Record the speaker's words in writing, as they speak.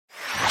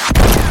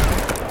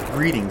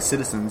Greetings,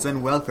 citizens,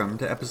 and welcome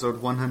to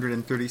episode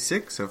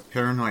 136 of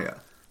Paranoia.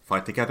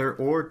 Fight together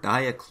or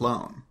die a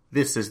clone.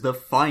 This is the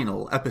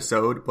final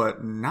episode,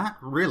 but not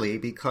really,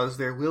 because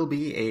there will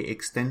be a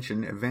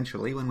extension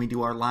eventually when we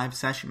do our live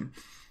session,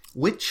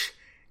 which,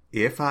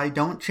 if I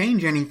don't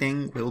change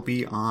anything, will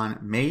be on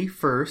May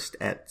 1st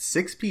at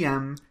 6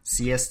 p.m.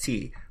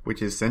 CST,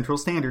 which is Central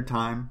Standard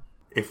Time.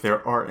 If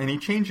there are any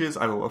changes,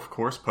 I will of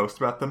course post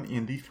about them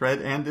in the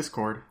thread and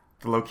Discord.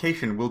 The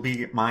location will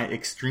be my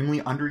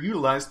extremely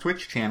underutilized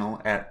Twitch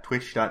channel at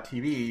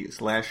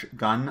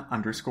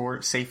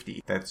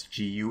twitch.tv/gun_safety. That's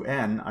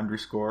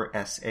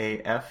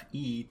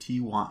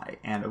GUN_SAFETY.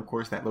 And of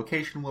course that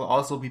location will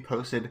also be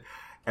posted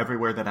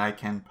everywhere that I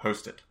can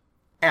post it.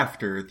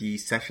 After the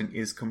session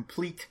is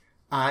complete,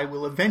 I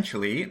will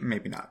eventually,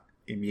 maybe not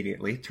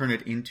immediately, turn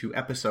it into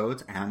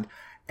episodes and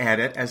add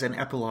it as an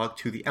epilogue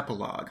to the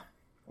epilogue.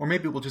 Or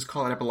maybe we'll just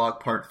call it Epilogue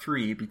Part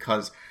 3,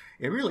 because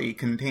it really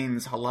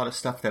contains a lot of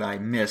stuff that I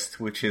missed,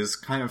 which is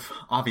kind of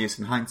obvious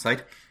in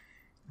hindsight.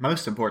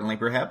 Most importantly,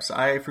 perhaps,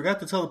 I forgot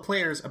to tell the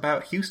players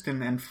about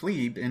Houston and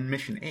Fleeb in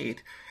Mission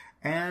 8,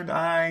 and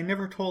I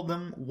never told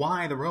them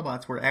why the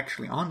robots were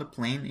actually on the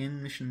plane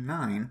in Mission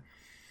 9,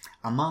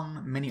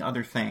 among many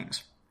other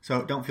things.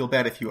 So don't feel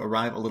bad if you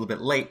arrive a little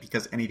bit late,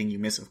 because anything you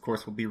miss, of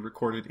course, will be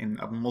recorded in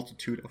a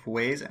multitude of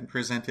ways and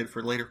presented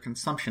for later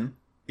consumption.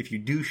 If you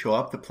do show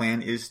up, the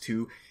plan is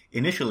to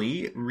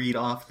initially read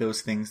off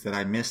those things that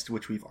I missed,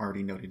 which we've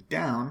already noted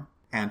down,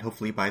 and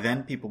hopefully by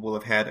then people will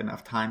have had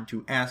enough time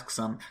to ask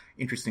some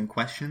interesting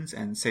questions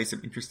and say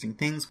some interesting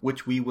things,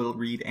 which we will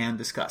read and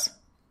discuss.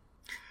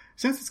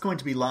 Since it's going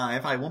to be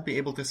live, I won't be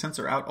able to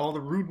censor out all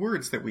the rude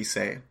words that we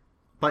say.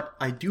 But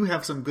I do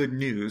have some good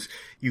news.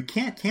 You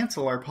can't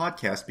cancel our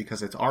podcast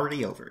because it's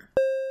already over.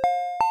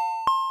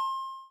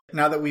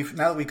 Now that we've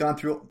gone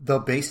through the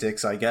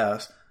basics, I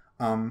guess,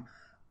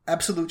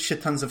 absolute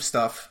shit tons of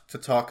stuff to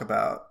talk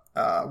about.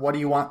 What do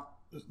you want?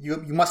 You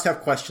must have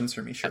questions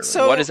for me, surely.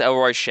 So, what is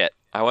Elroy shit?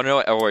 I want to know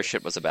what Elroy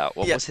shit was about.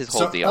 What was his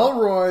whole deal?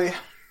 Elroy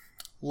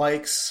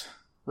likes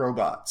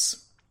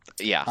robots.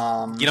 Yeah.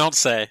 You don't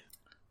say.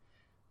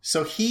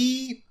 So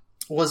he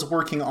was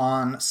working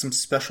on some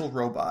special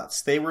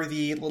robots. They were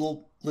the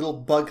little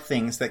bug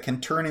things that can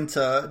turn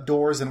into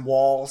doors and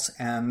walls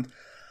and...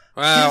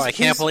 Wow, I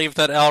can't believe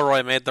that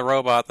Elroy made the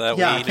robot that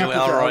we knew Elroy... Yeah, I can't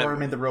believe Elroy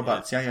made the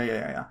robots. Yeah.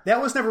 Yeah.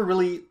 That was never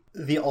really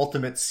the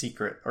ultimate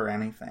secret or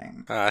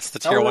anything. It's the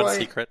tier 1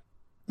 secret.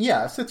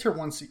 Yeah, it's the tier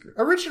 1 secret.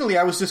 Originally,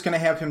 I was just going to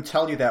have him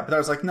tell you that, but I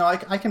was like, no,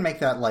 I can make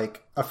that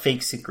like a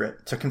fake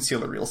secret to conceal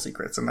the real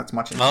secrets, and that's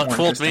much more interesting.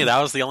 Well, it fooled me. That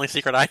was the only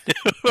secret I knew.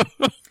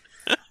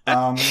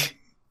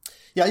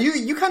 Yeah,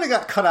 you kind of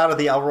got cut out of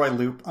the Elroy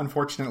loop,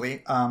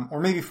 unfortunately, or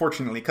maybe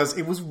fortunately, because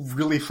it was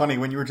really funny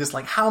when you were just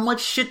like, how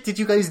much shit did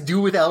you guys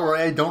do with Elroy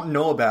I don't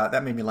know about?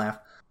 That made me laugh.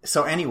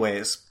 So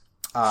anyways,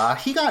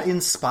 he got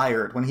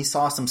inspired when he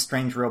saw some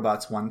strange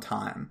robots one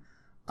time.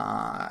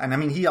 And I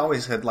mean, he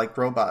always had liked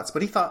robots,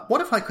 but he thought,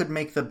 what if I could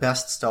make the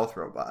best stealth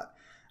robot?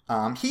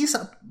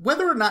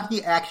 Whether or not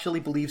he actually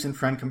believes in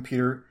friend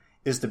computer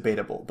is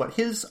debatable, but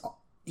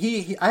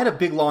I had a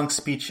big long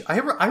speech. I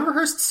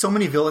rehearsed so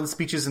many villain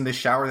speeches in this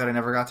shower that I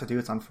never got to do.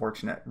 It's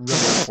unfortunate. Really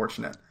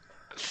unfortunate.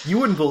 You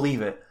wouldn't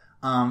believe it.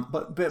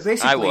 But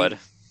basically... I would.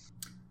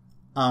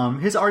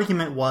 His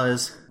argument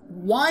was,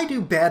 why do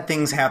bad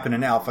things happen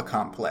in Alpha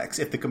Complex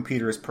if the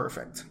computer is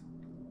perfect?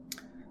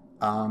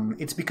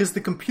 It's because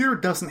the computer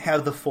doesn't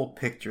have the full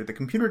picture. The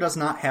computer does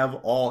not have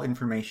all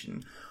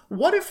information.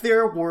 What if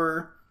there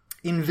were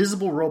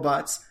invisible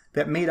robots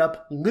that made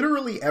up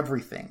literally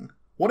everything?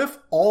 What if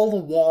all the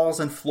walls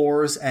and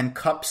floors and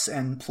cups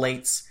and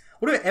plates,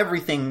 what if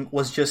everything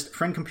was just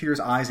friend computer's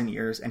eyes and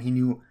ears and he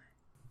knew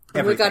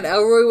everything? Oh my god,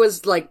 Elroy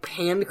was like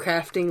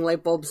handcrafting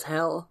light bulbs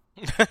hell.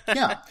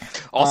 Yeah.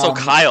 Also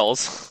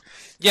Kyle's.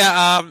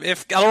 Yeah,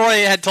 if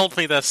Elroy had told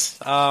me this,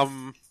 I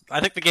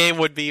think the game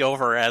would be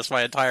over as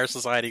my entire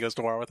society goes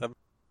to war with him.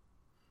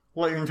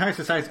 Well, your entire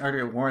society's already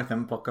at war with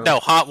him, Bucko. No,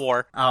 hot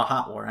war. Oh,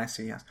 hot war, I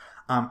see, yes.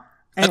 Anyway,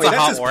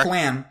 that's his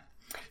plan.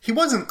 He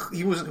wasn't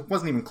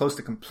even close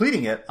to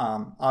completing it.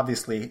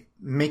 Obviously,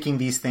 making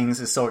these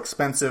things is so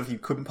expensive, you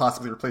couldn't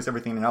possibly replace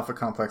everything in Alpha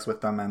Complex with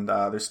them, and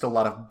there's still a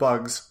lot of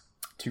bugs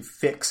to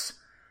fix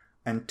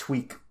and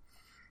tweak.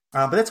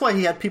 But that's why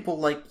he had people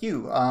like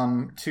you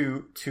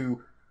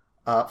to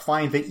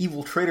find the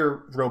evil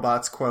traitor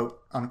robots,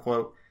 quote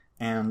unquote,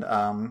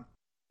 and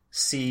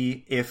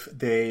see if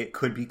they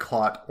could be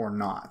caught or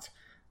not.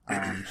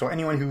 So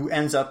anyone who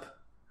ends up...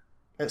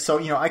 So,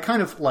 I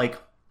kind of like...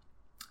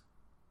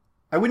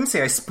 I wouldn't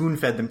say I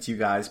spoon-fed them to you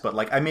guys, but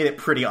like I made it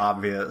pretty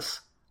obvious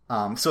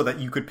so that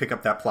you could pick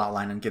up that plot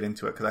line and get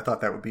into it, because I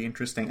thought that would be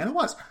interesting, and it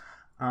was.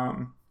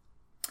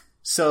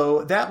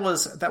 So that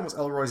was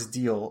Elroy's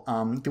deal.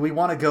 Do we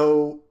want to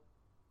go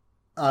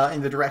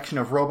in the direction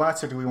of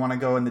robots, or do we want to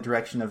go in the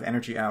direction of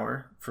Energy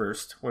Hour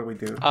first? What do we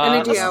do?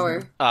 Energy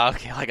Hour.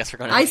 Okay, well, I guess we're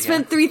going to I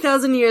spent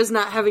 3,000 years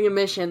not having a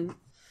mission.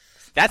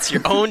 That's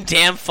your own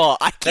damn fault.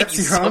 I gave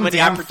you so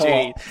many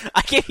opportunities.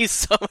 I gave you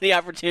so many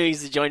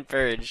opportunities to join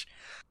Purge.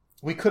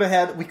 We could have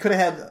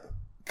had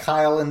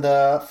Kyle in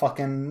the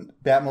fucking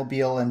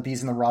Batmobile and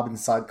Bees in the Robin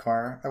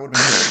sidecar. That would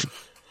have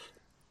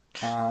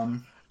been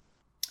good.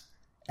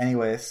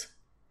 Anyways.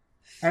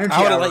 Energy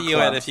I would have Hour let you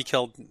Club. in if you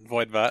killed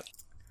Voidbot.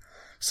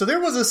 So there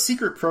was a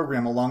secret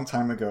program a long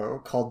time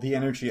ago called the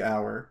Energy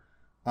Hour,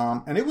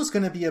 and it was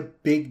going to be a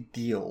big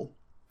deal.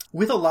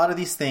 With a lot of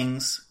these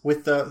things,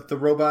 with the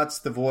robots,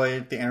 the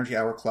Void, the Energy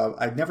Hour Club,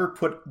 I've never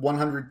put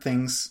 100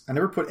 things, I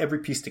never put every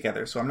piece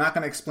together, so I'm not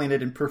going to explain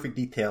it in perfect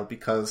detail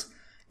because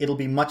it'll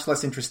be much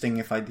less interesting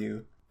if I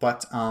do.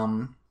 But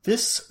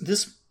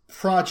this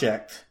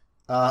project,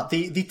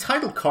 the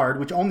title card,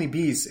 which only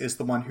Bees is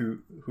the one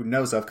who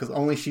knows of, because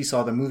only she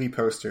saw the movie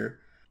poster,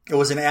 it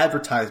was an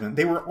advertisement.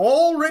 They were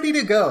all ready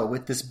to go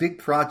with this big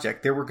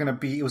project. It was going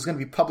to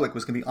be public, it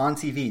was going to be on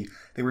TV.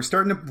 They were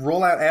starting to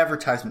roll out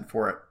advertisement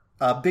for it.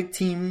 A big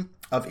team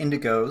of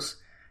Indigos,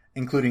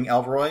 including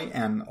Elroy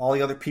and all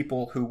the other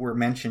people who were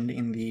mentioned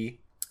in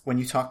when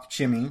you talked to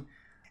Jimmy,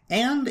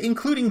 and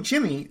including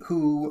Jimmy,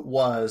 who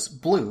was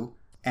blue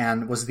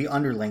and was the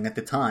underling at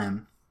the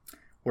time,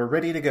 were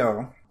ready to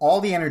go.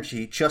 All the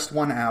energy, just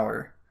 1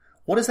 hour.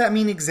 What does that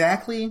mean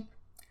exactly?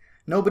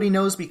 Nobody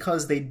knows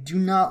because they do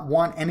not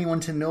want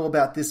anyone to know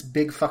about this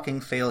big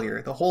fucking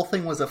failure. The whole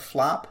thing was a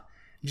flop.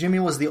 Jimmy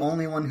was the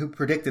only one who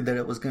predicted that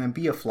it was going to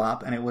be a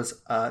flop, and it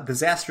was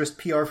disastrous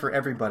PR for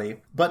everybody.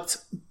 But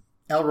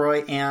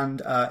Elroy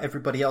and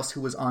everybody else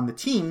who was on the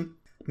team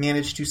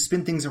managed to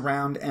spin things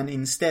around and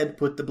instead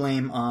put the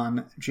blame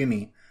on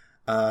Jimmy.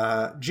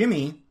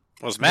 Jimmy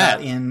was mad.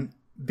 Got in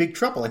big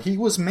trouble, and he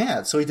was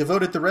mad. So he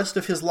devoted the rest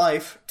of his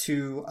life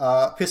to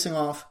pissing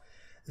off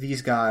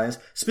these guys.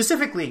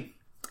 Specifically,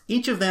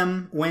 each of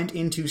them went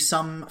into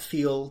some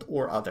field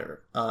or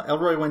other.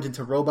 Elroy went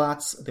into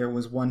robots. There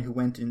was one who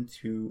went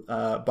into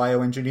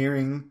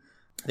bioengineering.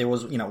 There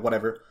was,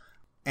 whatever.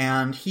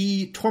 And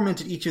he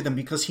tormented each of them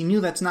because he knew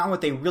that's not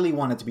what they really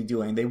wanted to be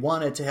doing. They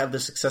wanted to have the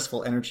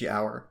successful Energy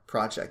Hour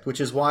project,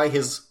 which is why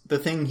the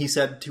thing he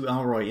said to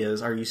Elroy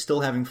is, "Are you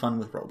still having fun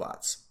with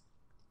robots?"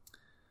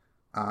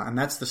 And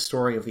that's the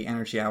story of the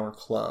Energy Hour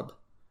Club.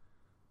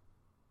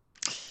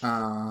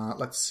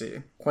 Let's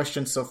see.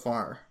 Questions so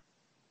far?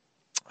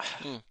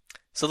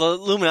 So the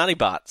Illuminati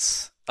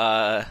bots.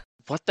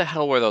 What the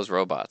hell were those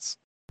robots?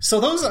 So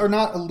those are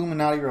not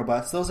Illuminati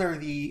robots. Those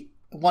are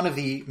one of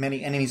the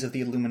many enemies of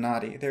the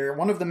Illuminati. They're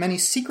one of the many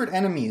secret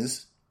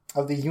enemies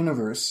of the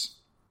universe.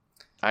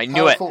 I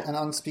knew it. Powerful and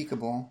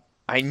unspeakable.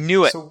 I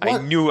knew it. So I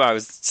knew I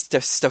was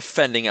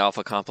defending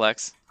Alpha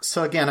Complex.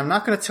 So again, I'm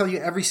not going to tell you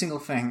every single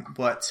thing,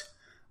 but...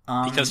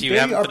 because you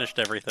haven't finished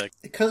everything.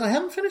 Because I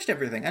haven't finished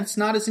everything, and it's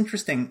not as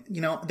interesting.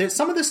 There's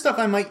some of this stuff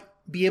I might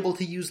be able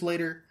to use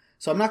later,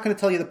 so I'm not going to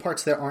tell you the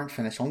parts that aren't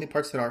finished, only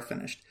parts that are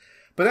finished.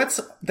 But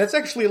that's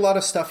actually a lot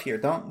of stuff here.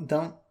 Don't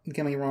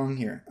get me wrong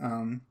here.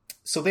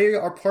 So they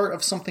are part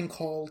of something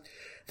called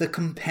the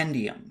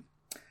Compendium.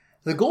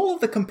 The goal of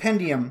the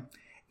Compendium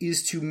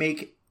is to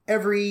make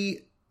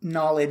every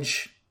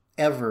knowledge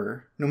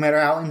ever, no matter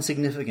how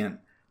insignificant,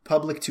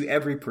 public to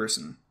every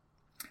person.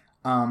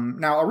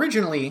 Now,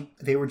 originally,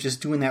 they were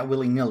just doing that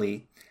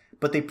willy-nilly,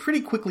 but they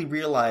pretty quickly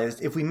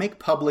realized if we make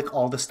public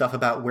all the stuff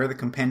about where the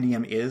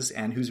Compendium is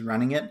and who's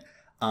running it,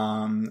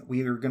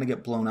 we are going to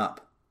get blown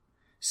up.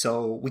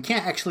 So we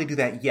can't actually do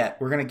that yet.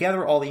 We're going to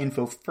gather all the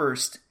info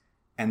first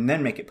and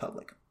then make it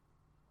public.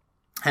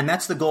 And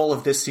that's the goal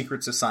of this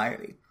secret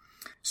society.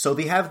 So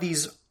they have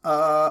these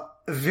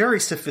very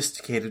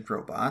sophisticated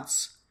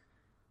robots.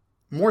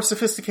 More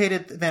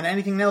sophisticated than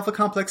anything in Alpha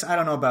Complex? I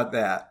don't know about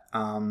that.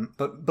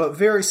 But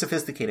very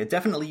sophisticated.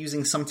 Definitely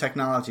using some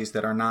technologies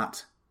that are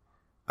not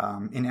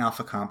in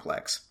Alpha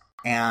Complex.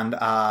 And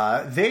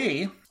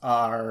they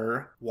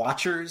are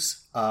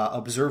watchers,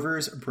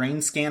 observers,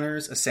 brain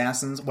scanners,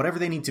 assassins, whatever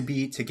they need to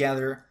be to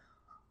gather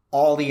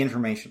all the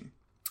information.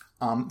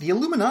 The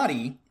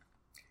Illuminati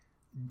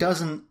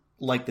doesn't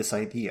like this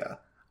idea.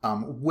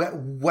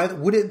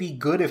 Would it be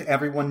good if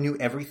everyone knew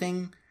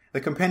everything?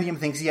 The Compendium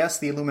thinks yes,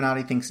 the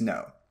Illuminati thinks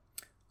no.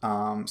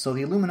 So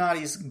the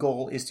Illuminati's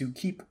goal is to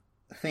keep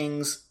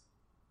things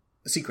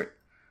secret.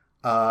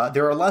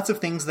 There are lots of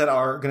things that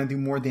are going to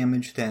do more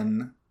damage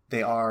than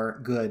they are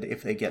good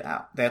if they get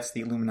out. That's the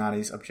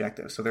Illuminati's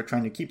objective. So they're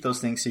trying to keep those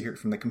things secret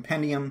from the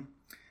Compendium.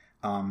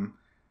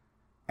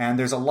 And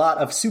there's a lot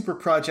of super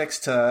projects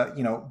to,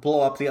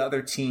 blow up the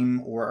other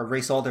team or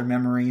erase all their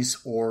memories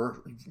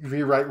or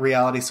rewrite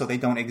reality so they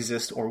don't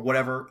exist or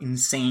whatever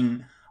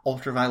insane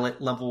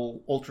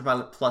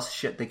ultraviolet plus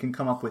shit they can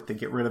come up with to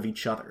get rid of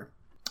each other.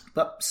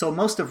 But so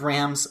most of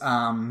Ram's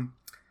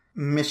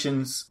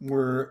missions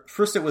were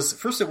first it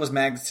was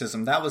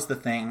magnetism. That was the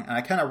thing, and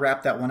I kind of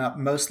wrapped that one up.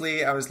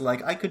 Mostly I was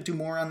like, I could do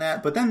more on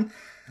that, but then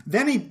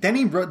he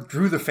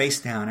drew the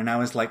face down, and I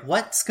was like,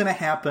 what's gonna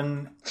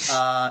happen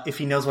if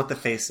he knows what the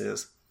face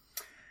is?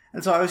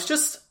 And so I was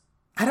just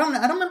I don't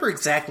remember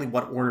exactly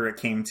what order it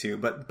came to,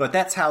 but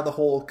that's how the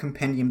whole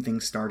Compendium thing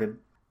started.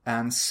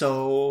 And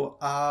so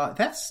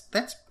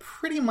that's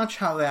pretty much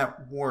how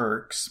that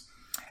works.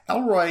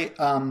 Elroy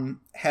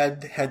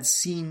had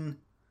seen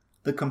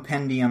the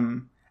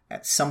Compendium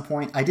at some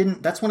point.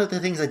 That's one of the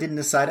things I didn't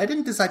decide. I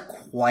didn't decide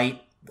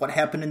quite what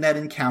happened in that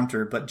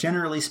encounter, but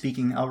generally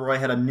speaking, Elroy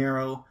had a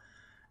narrow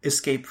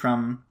escape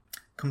from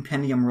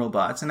compendium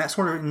robots, and that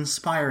sort of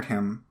inspired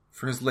him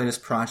for his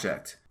latest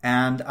project.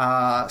 And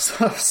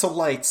so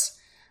Lights,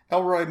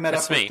 Elroy met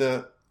up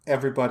with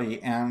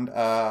everybody, and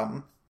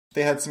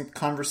they had some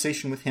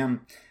conversation with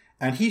him,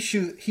 and he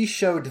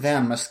showed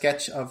them a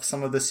sketch of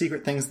some of the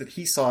secret things that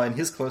he saw in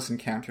his close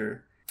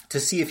encounter to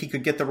see if he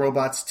could get the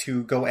robots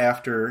to go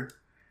after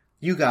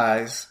you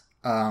guys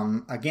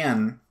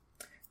again,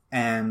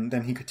 and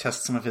then he could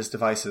test some of his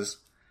devices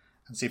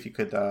and see if he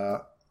could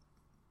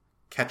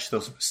catch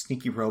those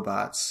sneaky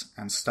robots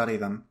and study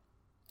them.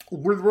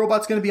 Were the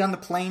robots going to be on the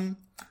plane?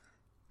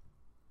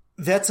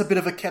 That's a bit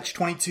of a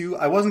catch-22.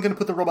 I wasn't going to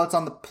put the robots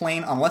on the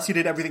plane unless you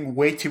did everything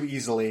way too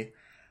easily.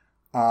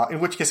 In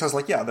which case I was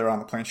like, yeah, they're on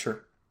the plane,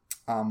 sure.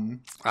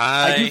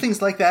 I do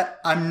things like that.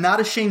 I'm not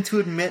ashamed to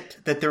admit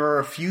that there are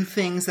a few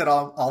things that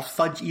I'll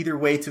fudge either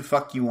way to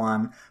fuck you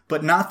on,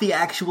 but not the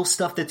actual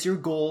stuff that's your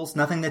goals,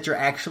 nothing that you're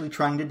actually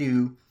trying to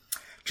do.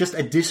 Just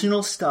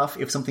additional stuff.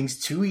 If something's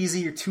too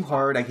easy or too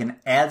hard, I can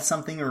add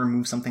something or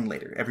remove something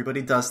later.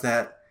 Everybody does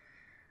that.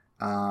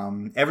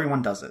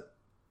 Everyone does it.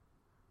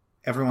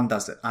 Everyone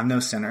does it. I'm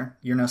no sinner.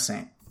 You're no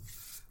saint.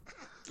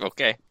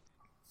 Okay.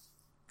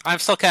 I'm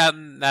still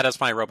counting that as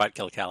my robot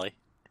kill tally.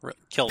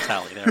 Kill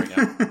tally. There we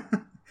go.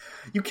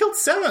 You killed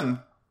 7.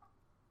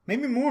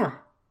 Maybe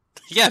more.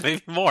 Yeah,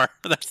 maybe more.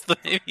 That's the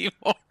maybe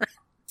more.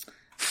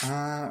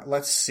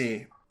 Let's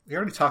see. We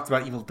already talked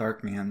about Evil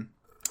Dark Man.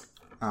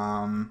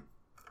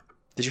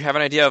 Did you have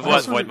an idea of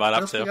what Voidbot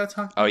up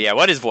to? Oh yeah,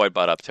 what is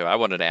Voidbot up to? I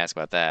wanted to ask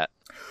about that.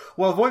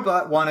 Well,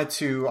 Voidbot wanted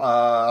to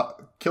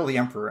kill the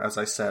Emperor, as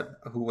I said,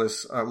 who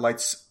was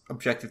Light's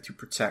objective to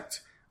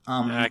protect.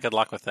 Good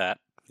luck with that.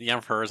 The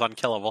Emperor is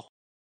unkillable.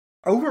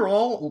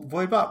 Overall,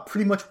 Voidbot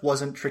pretty much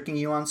wasn't tricking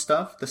you on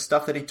stuff. The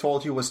stuff that he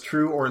told you was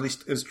true, or at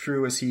least as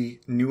true as he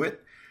knew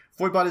it.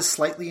 Voidbot is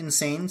slightly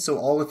insane, so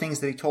all the things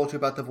that he told you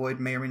about the Void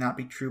may or may not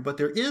be true, but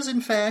there is,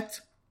 in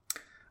fact,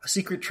 a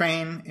secret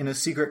train in a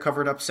secret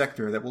covered-up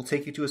sector that will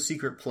take you to a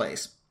secret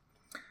place.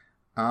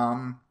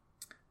 I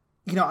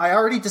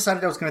already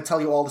decided I was going to tell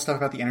you all the stuff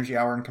about the Energy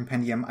Hour and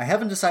Compendium. I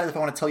haven't decided if I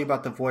want to tell you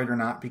about the Void or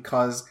not,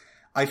 because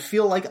I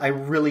feel like I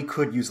really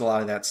could use a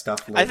lot of that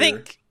stuff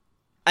later.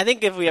 I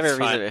think if we ever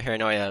revisit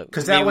Paranoia,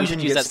 maybe we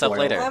should use that stuff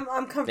later.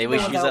 I'm comfortable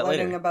without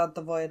learning about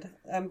the Void.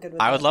 I'm good with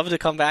that. I would love to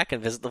come back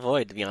and visit the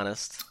Void, to be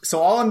honest. So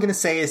all I'm going to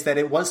say is that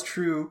it was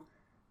true,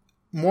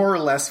 more or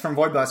less, from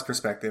Voidbot's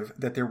perspective,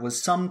 that there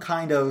was some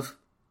kind of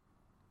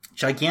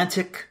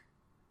gigantic,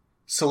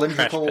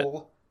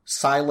 cylindrical,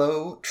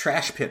 silo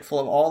trash pit full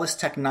of all this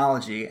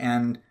technology,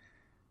 and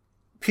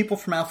people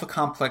from Alpha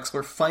Complex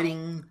were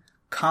fighting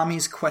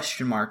Kami's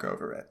question mark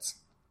over it.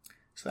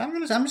 So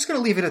I'm just gonna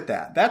leave it at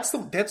that. That's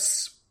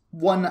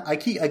one. I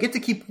get to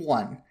keep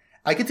one.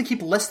 I get to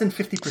keep less than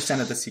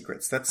 50% of the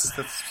secrets. That's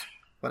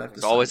what I've decided.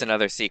 There's always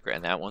another secret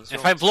in that one.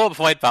 If I blow up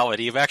Voidbot, would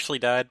he have actually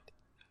died?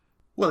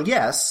 Well,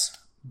 yes,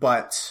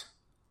 but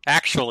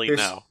actually,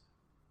 no.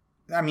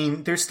 I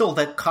mean, there's still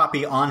that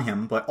copy on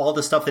him, but all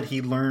the stuff that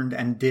he learned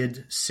and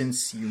did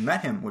since you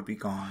met him would be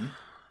gone.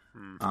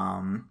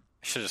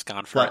 Should have just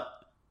gone for it.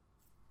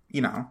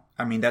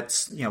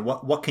 That's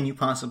what can you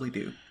possibly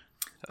do?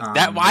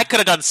 I could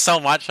have done so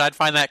much. I'd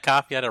find that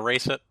copy, I'd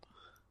erase it.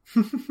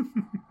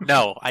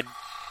 No, I'd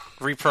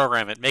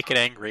reprogram it, make it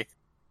angry.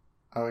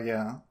 Oh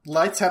yeah,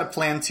 Lights had a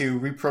plan to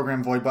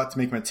reprogram Voidbot to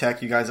make him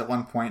attack you guys at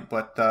one point,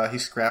 but he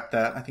scrapped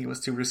that. I think it was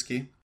too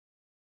risky.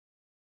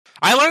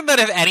 I learned that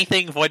if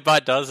anything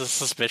Voidbot does is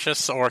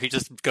suspicious, or he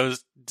just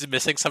goes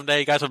missing someday,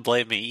 you guys would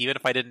blame me, even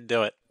if I didn't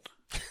do it.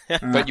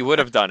 But you would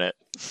have done it.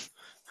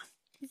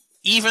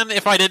 Even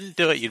if I didn't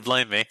do it, you'd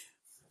blame me.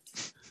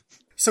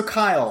 So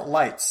Kyle,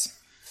 Lights.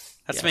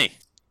 That's me.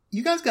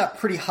 You guys got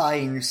pretty high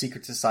in your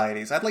secret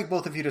societies. I'd like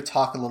both of you to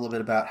talk a little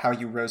bit about how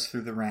you rose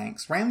through the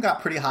ranks. Ram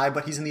got pretty high,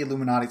 but he's in the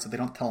Illuminati, so they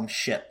don't tell him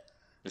shit.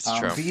 It's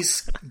true.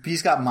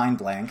 B's got mind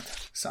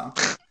blanked, so...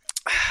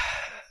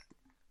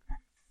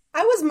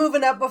 I was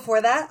moving up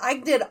before that. I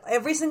did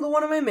every single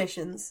one of my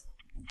missions.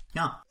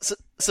 Yeah.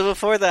 So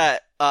before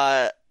that,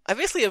 I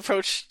basically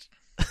approached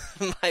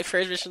my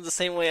first mission the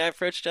same way I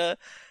approached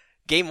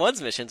Game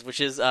 1's missions,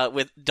 which is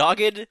with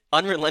dogged,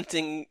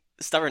 unrelenting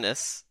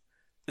stubbornness.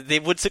 They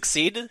would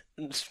succeed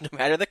no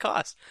matter the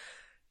cost.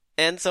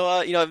 And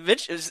so,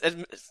 eventually,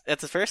 at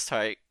the first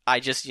target, I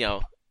just,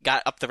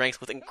 got up the ranks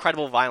with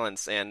incredible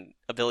violence and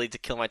ability to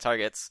kill my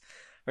targets,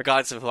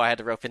 regardless of who I had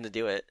to rope in to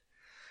do it.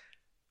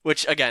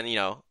 Which, again,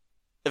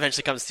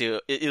 eventually comes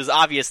to, it was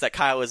obvious that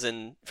Kyle was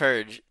in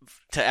Purge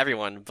to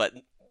everyone, but,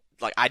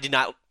 I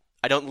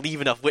don't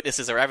leave enough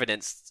witnesses or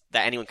evidence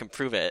that anyone can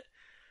prove it.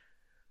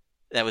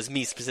 That was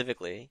me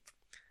specifically.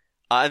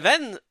 And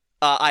then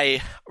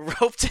I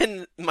roped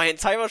in my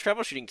entire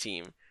troubleshooting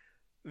team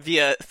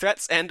via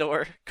threats and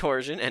or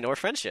coercion and or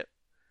friendship.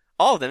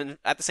 All of them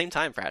at the same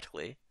time,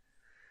 practically.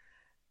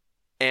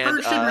 And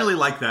Hirsch didn't really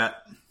like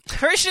that.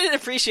 Hirsch didn't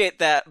appreciate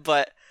that,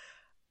 but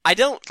I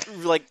don't,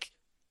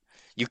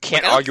 You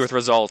can't argue with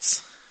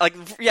results.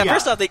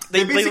 First off, they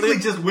basically literally,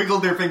 just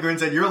wiggled their finger and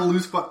said, "You're a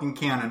loose fucking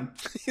cannon."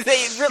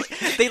 they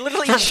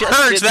literally For just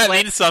Purge, did that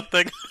plan- means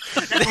something.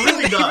 It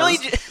really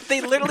does.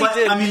 they literally But,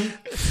 did. I mean,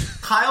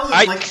 Kyle,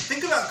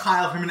 think about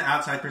Kyle from an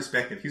outside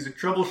perspective. He's a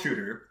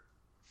troubleshooter,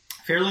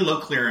 fairly low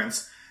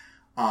clearance,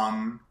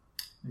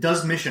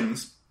 does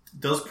missions,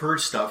 does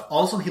purge stuff.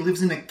 Also, he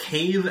lives in a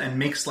cave and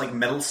makes,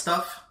 metal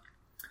stuff.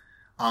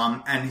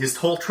 And his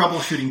whole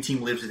troubleshooting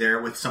team lives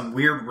there with some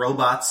weird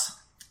robots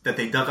that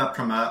they dug up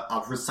from a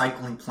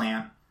recycling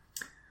plant.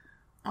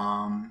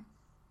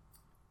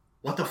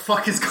 What the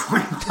fuck is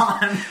going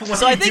on?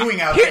 What are you doing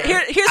out there?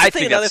 Here's the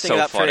thing. Another thing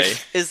about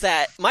Purge is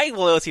that my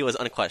loyalty was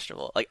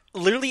unquestionable.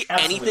 Literally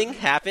anything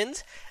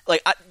happened.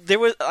 There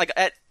was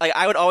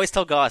I would always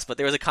tell Goss, but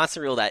there was a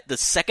constant rule that the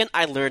second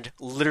I learned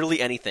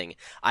literally anything,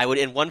 I would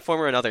in one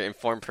form or another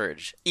inform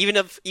Purge. Even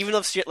of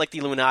shit like the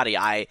Illuminati,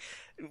 I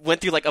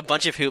went through a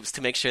bunch of hoops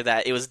to make sure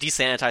that it was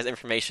desanitized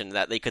information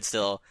that they could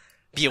still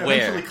be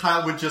aware. Eventually,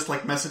 Kyle would just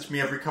message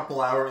me every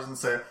couple hours and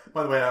say,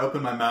 "By the way, I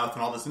opened my mouth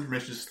and all this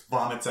information just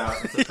vomits out."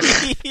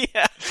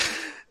 Yeah.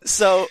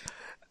 So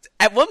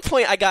at one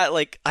point, I got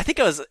I think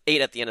I was 8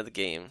 at the end of the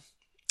game.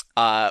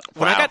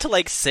 When I got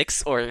to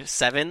 6 or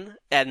 7,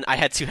 and I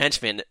had 2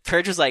 henchmen,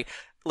 Purge was like,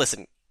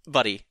 "Listen,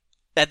 buddy,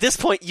 at this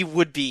point you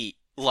would be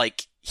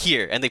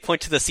here," and they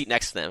point to the seat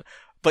next to them.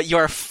 But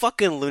you're a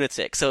fucking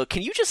lunatic. So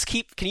can you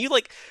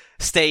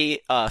stay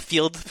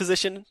field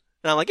position?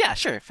 And I'm like, yeah,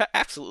 sure,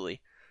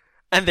 absolutely.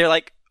 And they're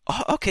like,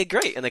 oh, okay,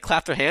 great. And they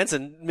clap their hands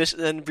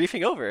and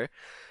briefing over.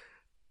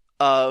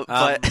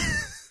 But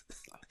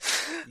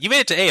you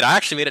made it to 8. I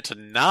actually made it to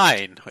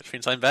 9, which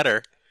means I'm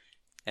better.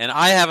 And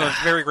I have a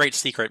very great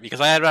secret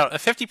because I had about a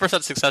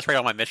 50% success rate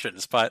on my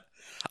missions, but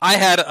I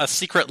had a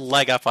secret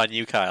leg up on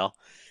you, Kyle,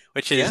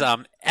 which is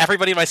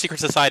everybody in my secret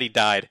society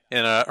died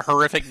in a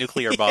horrific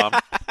nuclear bomb.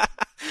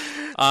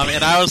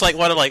 And I was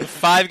one of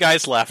 5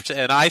 guys left,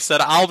 and I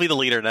said, I'll be the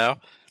leader now.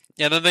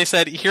 And then they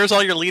said, here's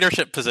all your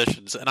leadership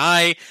positions. And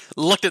I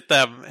looked at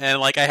them,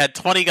 and I had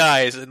 20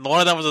 guys, and one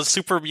of them was a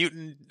super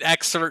mutant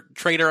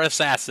traitor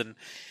assassin.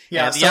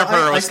 Yeah, and the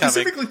Emperor was coming.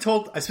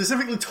 I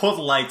specifically told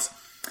Lights,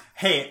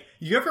 hey,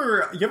 you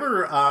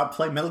ever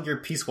play Metal Gear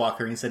Peace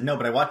Walker? And he said, no,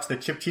 but I watched the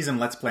Chip Cheese and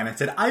Let's Play. And I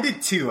said, I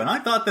did too. And I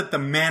thought that the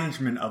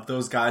management of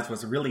those guys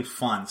was really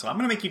fun. So I'm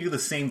going to make you do the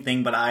same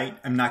thing, but I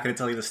am not going to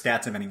tell you the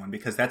stats of anyone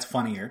because that's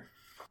funnier.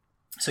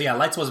 So yeah,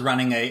 Lights was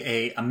running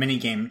a mini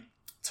game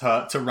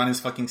to run his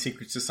fucking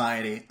secret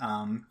society,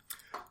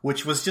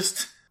 which was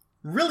just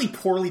really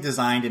poorly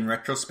designed in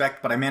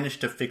retrospect, but I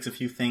managed to fix a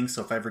few things,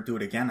 so if I ever do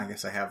it again, I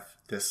guess I have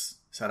this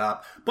set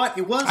up. But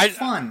it was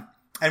fun,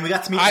 and we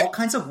got to meet all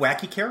kinds of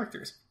wacky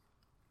characters.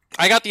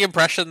 I got the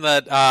impression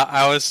that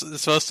I was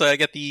supposed to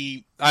get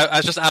I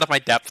was just out of my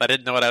depth. I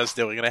didn't know what I was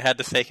doing, and I had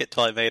to fake it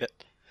till I made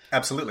it.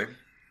 Absolutely.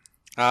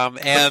 And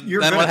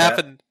then what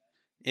happened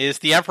is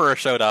the Emperor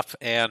showed up,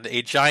 and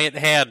a giant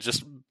hand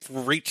just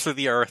reached through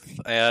the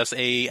earth as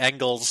a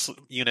Engels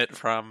unit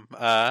from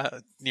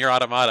Nier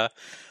Automata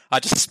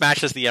just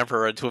smashes the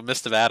Emperor into a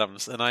mist of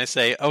atoms. And I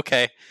say,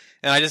 okay.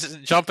 And I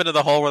just jump into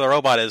the hole where the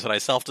robot is, and I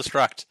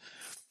self-destruct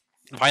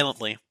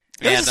violently.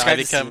 And I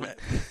become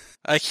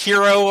a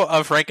hero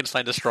of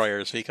Frankenstein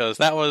destroyers, because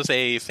that was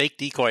a fake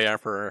decoy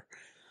Emperor, ?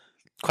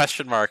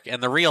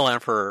 And the real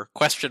Emperor, ?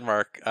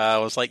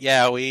 Was like,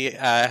 yeah, we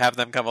have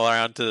them come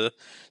around to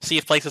see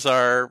if places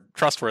are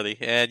trustworthy,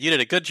 and you did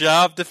a good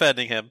job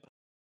defending him.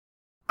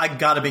 I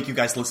gotta make you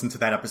guys listen to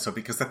that episode,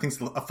 because that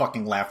thing's a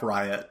fucking laugh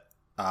riot.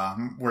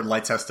 Where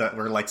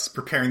Lights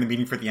preparing the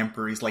meeting for the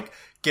Emperor, he's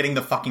getting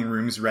the fucking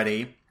rooms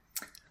ready.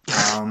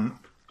 Oh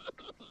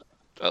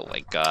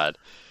my god.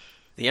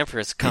 The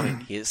Emperor's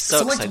coming. He is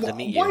so excited to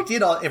meet you. Why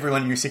did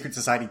everyone in your secret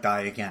society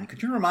die again?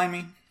 Could you remind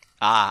me?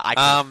 I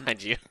can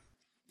remind you.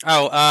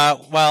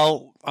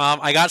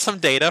 I got some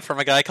data from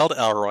a guy called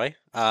Elroy.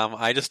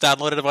 I just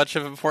downloaded a bunch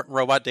of important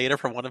robot data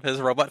from one of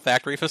his robot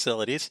factory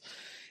facilities,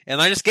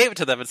 and I just gave it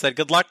to them and said,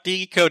 good luck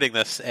decoding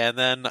this. And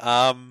then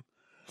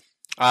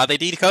they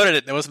decoded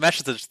it, and it was a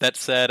message that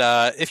said,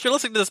 if you're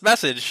listening to this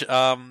message,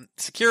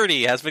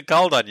 security has been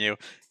called on you.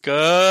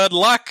 Good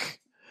luck!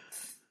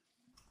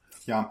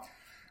 Yeah.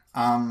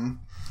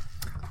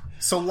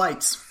 So,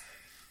 Lights.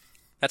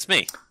 That's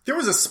me. There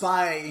was a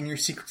spy in your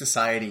secret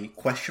society, ?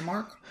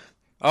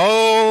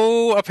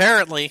 Oh,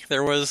 apparently.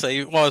 There was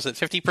a,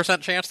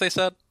 50% chance, they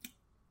said?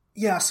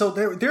 Yeah, so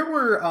there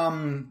were,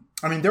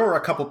 there were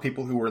a couple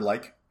people who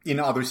were, in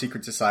other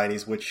secret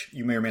societies, which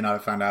you may or may not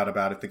have found out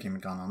about if the game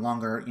had gone on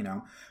longer,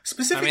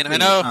 Specifically, I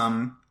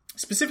know.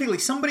 Specifically,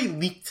 somebody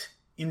leaked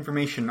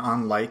information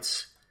on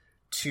Lights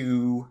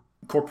to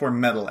Corpor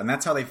Metal, and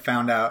that's how they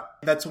found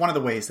out. That's one of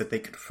the ways that they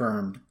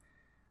confirmed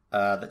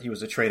that he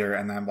was a traitor,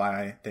 and then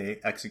why they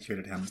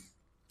executed him.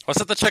 Was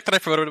it the chick that I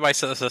promoted to my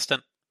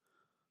assistant?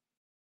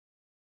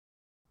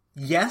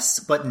 Yes,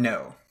 but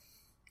no.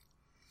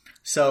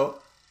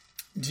 So,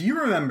 do you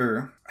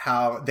remember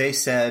how they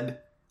said,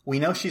 we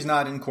know she's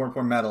not in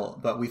Corpor Metal,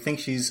 but we think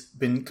she's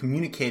been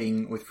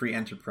communicating with Free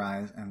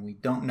Enterprise, and we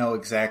don't know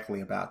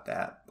exactly about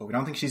that, but we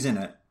don't think she's in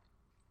it.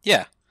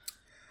 Yeah.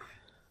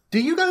 Do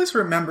you guys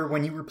remember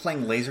when you were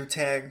playing laser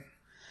tag?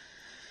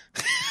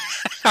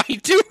 I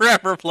do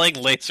remember playing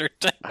laser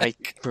tag. I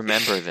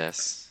remember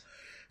this.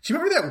 Do you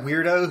remember that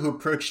weirdo who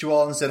approached you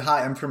all and said,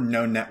 "Hi, I'm from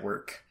No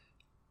Network"?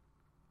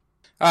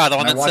 Ah, the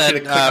one And that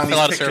said, fill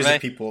out a survey?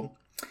 People.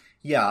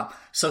 Yeah.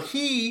 So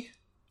he,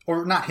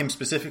 or not him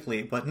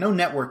specifically, but No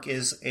Network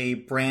is a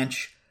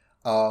branch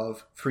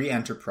of Free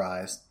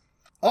Enterprise.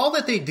 All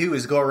that they do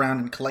is go around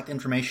and collect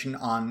information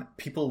on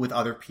people with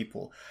other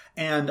people.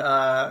 And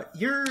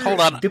your Hold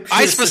on.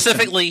 I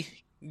specifically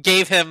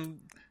gave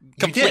him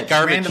complete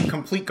garbage. Random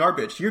complete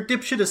garbage. Your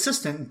dipshit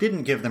assistant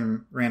didn't give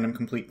them random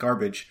complete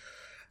garbage.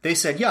 They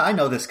said, "Yeah, I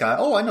know this guy.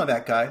 Oh, I know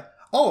that guy.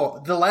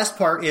 Oh, the last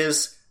part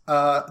is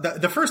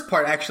the first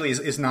part actually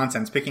is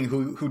nonsense, picking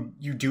who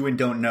you do and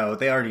don't know.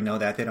 They already know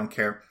that. They don't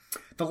care.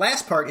 The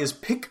last part is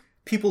pick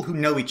people who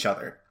know each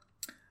other."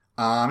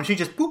 She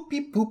just boop,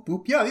 beep, boop,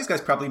 boop. Yeah, these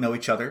guys probably know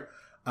each other.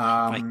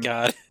 My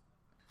God.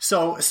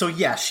 So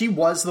yeah, she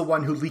was the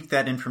one who leaked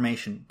that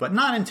information, but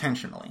not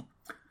intentionally.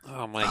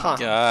 Oh my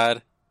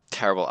God.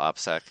 Terrible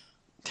OPSEC.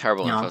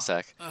 Terrible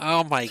InfoSec.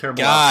 Oh my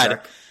Terrible God.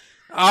 OPSEC.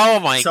 Oh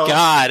my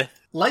God.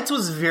 Lights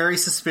was very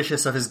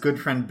suspicious of his good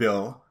friend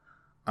Bill.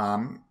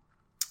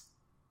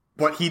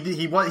 But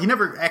he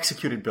never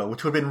executed Bill,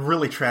 which would have been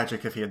really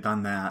tragic if he had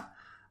done that.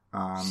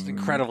 It's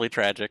incredibly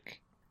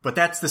tragic. But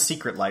that's the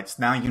secret, Lights.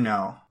 Now you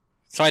know.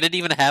 So I didn't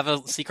even have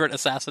a secret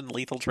assassin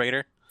lethal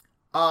traitor?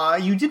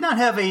 You did not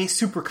have a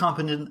super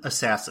competent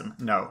assassin.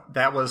 No,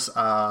 that was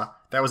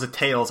a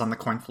tails on the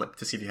coin flip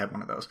to see if you had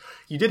one of those.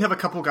 You did have a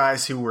couple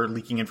guys who were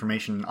leaking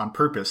information on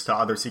purpose to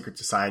other secret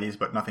societies,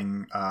 but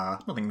nothing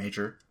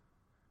major.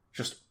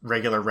 Just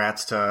regular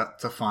rats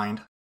to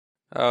find.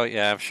 Oh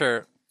yeah, I'm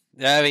sure.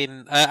 Yeah, I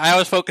mean, I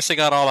was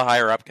focusing on all the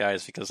higher up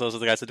guys because those are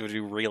the guys that would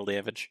do real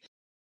damage.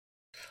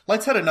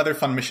 Lights had another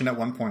fun mission at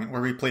one point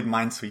where we played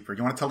Minesweeper.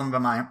 You want to tell them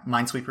about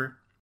Minesweeper?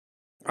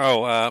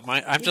 Oh,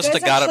 I'm just a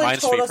god at Minesweeper. You guys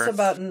actually told us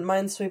about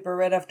Minesweeper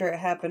right after it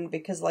happened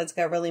because Lights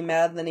got really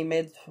mad and then he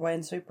made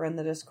Minesweeper in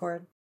the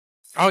Discord.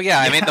 Oh yeah,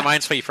 I made the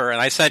Minesweeper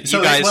and I said,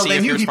 you guys see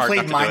if you're smart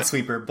enough to do it. They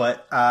knew he played Minesweeper,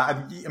 but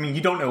I mean,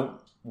 you don't know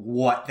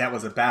what that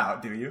was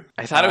about, do you?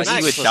 I thought it was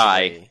he would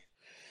die.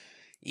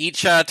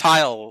 Each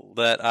tile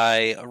that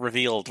I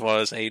revealed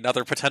was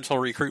another potential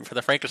recruit for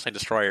the Frankenstein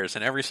Destroyers,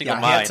 and every single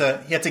mine...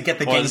 he had to get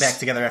the gang back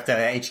together after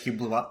HQ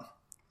blew up.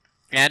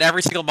 And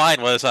every single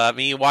mine was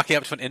me walking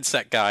up to an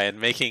insect guy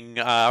and making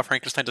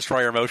Frankenstein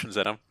Destroyer motions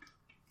in him.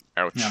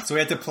 Ouch. Yeah, so we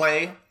had to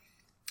play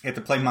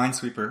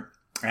Minesweeper,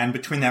 and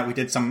between that we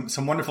did some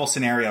wonderful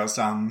scenarios.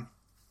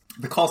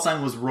 The call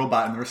sign was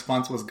robot, and the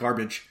response was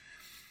garbage.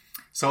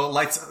 So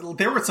Lights,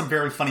 there were some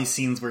very funny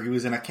scenes where he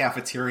was in a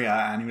cafeteria,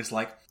 and he was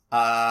like,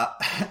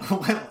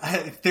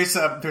 there's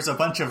a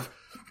bunch of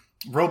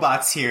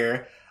robots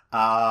here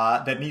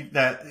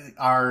that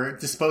are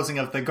disposing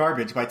of the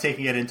garbage by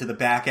taking it into the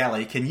back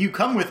alley. Can you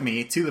come with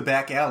me to the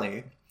back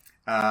alley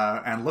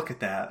and look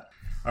at that?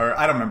 Or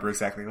I don't remember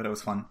exactly, but it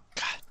was fun.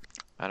 God,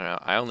 I don't know.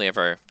 I only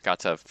ever got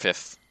to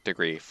 5th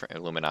degree for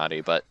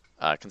Illuminati, but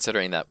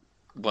considering that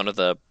one of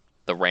the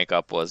rank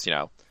up was,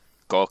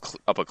 go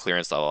up a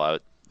clearance level,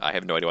 I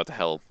have no idea what the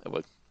hell it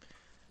would.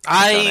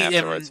 I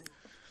am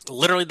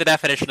literally the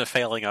definition of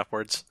failing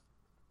upwards.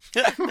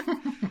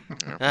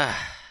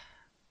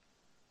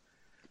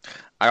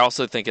 I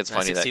also think it's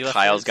funny that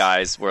Kyle's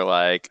guys were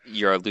like,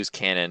 "You're a loose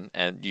cannon,"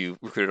 and you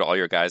recruited all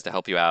your guys to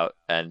help you out,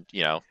 and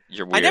you're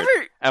weird.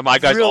 And my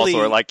guys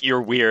also are like,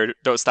 "You're weird.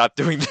 Don't stop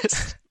doing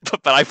this."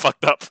 but I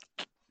fucked up.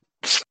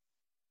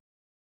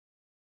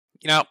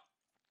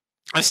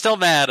 I'm still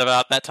mad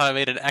about that time I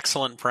made an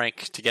excellent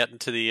prank to get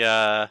into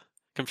the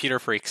Computer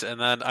Freaks, and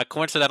then a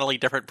coincidentally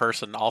different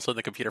person, also in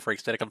the Computer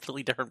Freaks, did a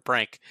completely different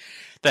prank.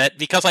 That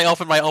because I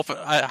opened my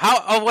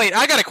wait,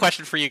 I got a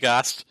question for you,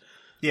 Gost.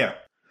 Yeah.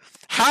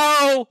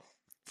 How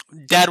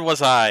dead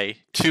was I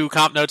to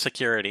comp node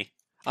security?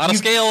 On a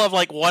scale of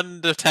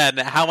 1 to 10,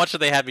 how much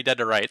did they have me dead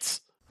to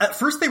rights? At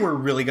first they were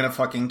really gonna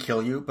fucking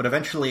kill you, but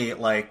eventually,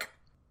 when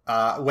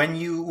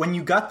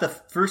you got the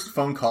first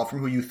phone call from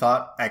who you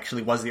thought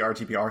actually was the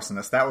RGB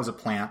arsonist, that was a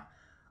plant.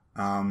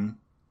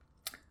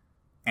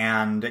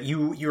 And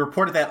you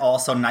reported that all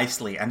so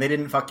nicely, and they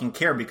didn't fucking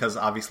care because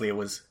obviously it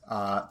was,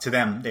 to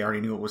them, they already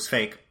knew it was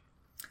fake.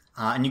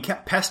 And you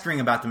kept pestering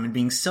about them and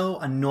being so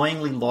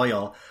annoyingly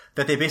loyal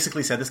that they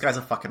basically said, this guy's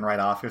a fucking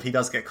write-off. If he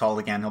does get called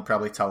again, he'll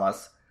probably tell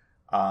us.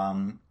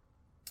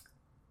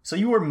 So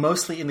you were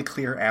mostly in the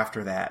clear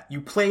after that.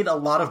 You played a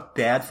lot of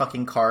bad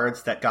fucking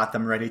cards that got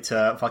them ready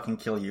to fucking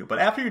kill you. But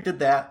after you did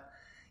that,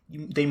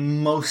 they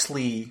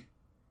mostly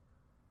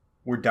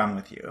were done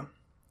with you.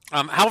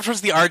 How much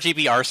was the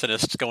RGB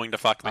arsonist going to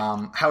fuck me?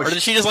 Or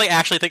did she just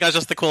actually think I was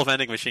just the cool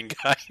vending machine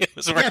guy?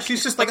 Yeah,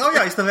 she's just like, oh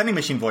yeah, he's the vending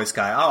machine voice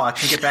guy. Oh, I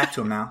can get back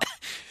to him now.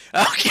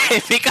 Okay,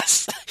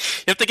 because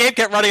if the game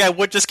kept running, I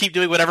would just keep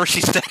doing whatever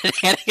she said and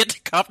handing it to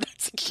competent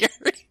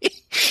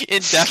security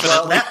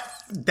indefinitely. Well,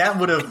 that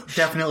would have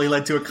definitely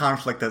led to a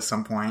conflict at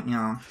some point,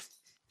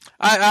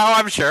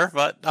 I'm sure,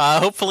 but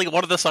hopefully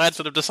one of the sides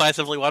would have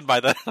decisively won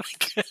by then.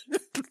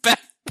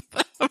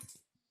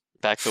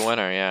 Back the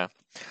winner, yeah.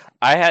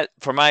 I had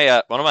for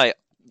my one of my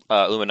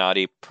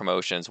Illuminati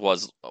promotions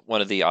was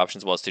one of the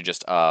options was to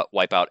just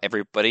wipe out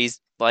everybody's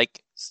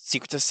like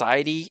secret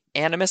society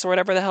animus or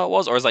whatever the hell it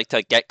was, or was like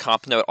to get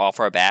comp note off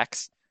our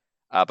backs.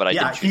 But I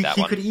didn't choose that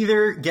one. He could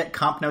either get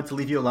comp note to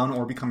leave you alone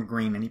or become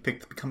green, and he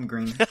picked become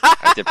green.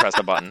 I did press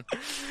the button.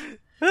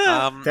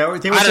 There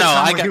was a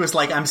time where he was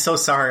like, I'm so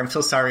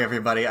sorry,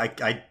 everybody.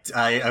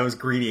 I was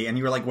greedy, and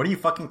you were like, what are you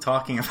fucking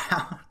talking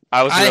about?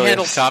 I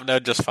handled comp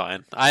note just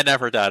fine. I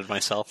never doubted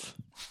myself.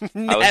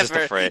 I was just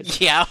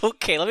afraid. Yeah,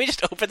 okay, let me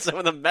just open some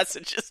of the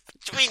messages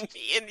between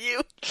me and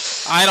you.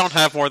 I don't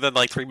have more than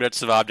 3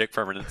 minutes of object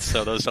permanence,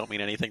 so those don't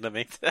mean anything to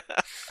me.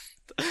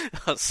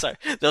 Oh, sorry.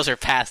 Those are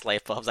past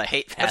light bulbs. I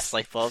hate past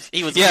light bulbs.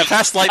 He was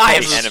past light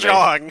bulbs is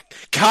strong.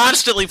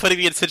 Constantly putting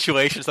me in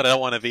situations that I don't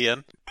want to be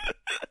in.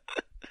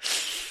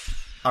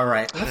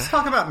 Alright, let's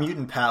talk about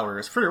mutant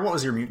powers. Fritter, what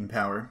was your mutant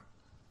power?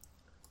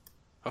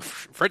 Oh,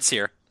 Frit's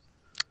here.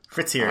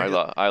 I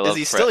love Is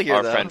he still here,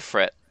 our though? friend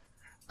Frit.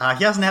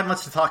 He hasn't had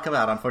much to talk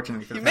about,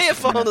 unfortunately. For you may have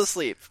fallen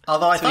asleep.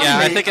 Although I thought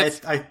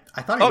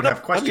I thought he would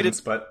have questions,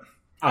 but...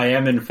 I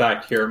am, in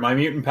fact, here. My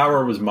mutant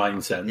power was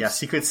mind sense. Yes,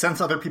 he could sense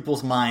other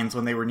people's minds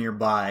when they were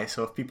nearby,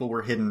 so if people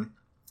were hidden,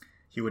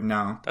 he would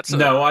know.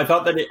 No, I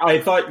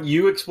thought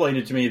you explained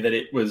it to me that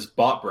it was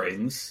bot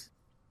brains.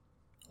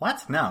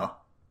 What? No.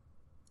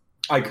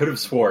 I could have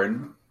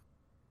sworn.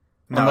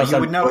 No, you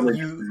would know.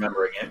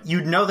 Remembering it.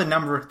 You'd know the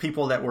number of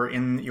people that were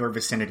in your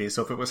vicinity,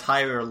 so if it was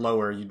higher or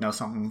lower, you'd know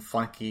something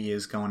funky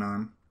is going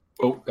on.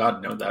 Oh,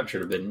 God, no, that should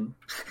have been...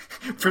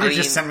 Fritter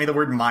just sent me the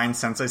word mind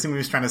sense. I assume he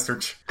was trying to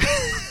search...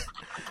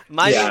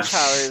 My mutant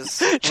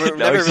powers were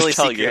never really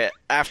secret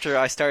after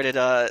I started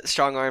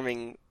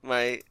strong-arming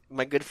my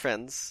good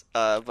friends.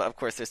 But, of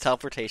course, there's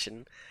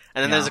teleportation.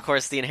 And then there's, of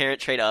course, the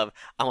inherent trait of,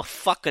 I'm a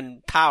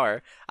fucking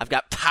power. I've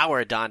got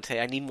power,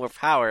 Dante. I need more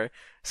power.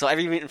 So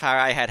every mutant power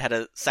I had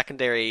a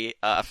secondary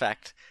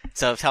effect.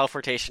 So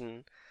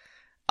teleportation,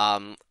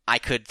 I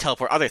could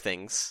teleport other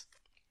things.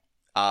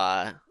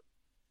 I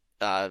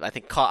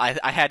think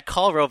I had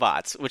call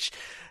robots, which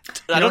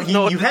I don't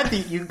know. You had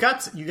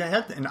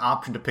an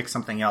option to pick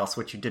something else,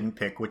 which you didn't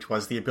pick, which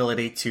was the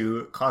ability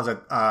to cause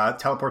a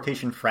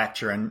teleportation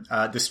fracture and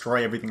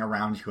destroy everything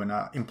around you in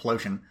an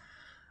implosion.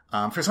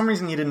 For some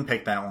reason, you didn't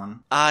pick that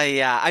one.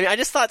 Yeah. I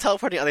just thought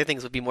teleporting other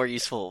things would be more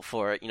useful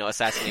for,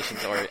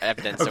 assassinations or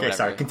evidence or whatever. Okay,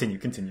 sorry.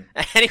 Continue.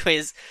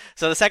 Anyways,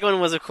 so the second one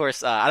was, of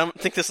course, I don't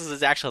think this was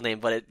his actual name,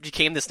 but it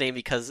became this name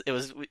because it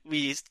was,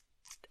 we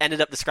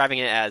ended up describing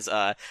it as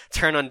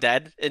turn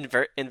undead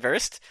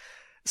inversed.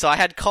 So I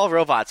had call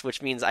robots,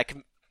 which means I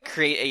could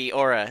create a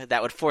aura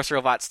that would force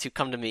robots to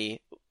come to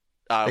me.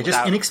 They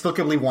just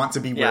inexplicably want to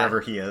be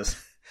wherever he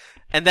is.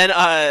 And then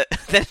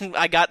then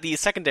I got the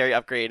secondary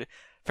upgrade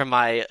from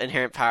my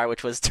inherent power,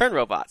 which was turn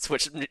robots,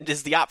 which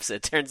is the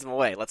opposite. Turns them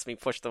away, lets me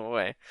push them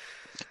away.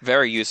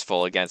 Very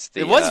useful against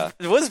the...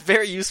 It was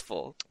very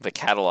useful. The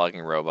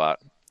cataloging robot.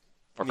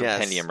 Or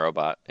compendium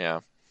robot,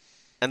 yeah.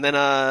 And then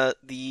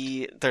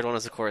the third one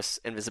was, of course,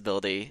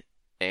 invisibility.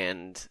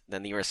 And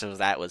then the rest of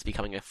that was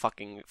becoming a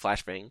fucking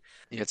flashbang.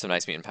 You had some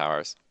nice mutant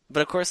powers.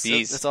 But of course,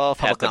 these it's all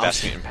public knowledge. The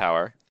best mutant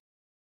power.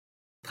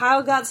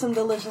 Kyle got some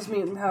delicious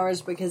mutant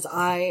powers because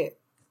I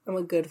am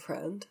a good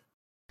friend.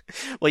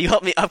 Well, you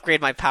helped me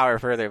upgrade my power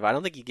further, but I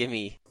don't think you give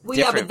me. Well,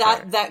 yeah, but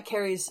that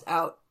carries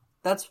out.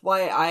 That's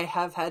why I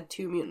have had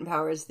 2 mutant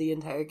powers the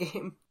entire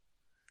game.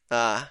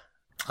 You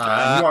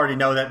already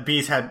know that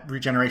Bee's had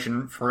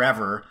regeneration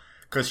forever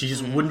because she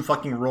just wouldn't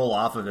fucking roll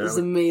off of it. It was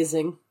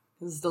amazing.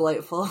 It was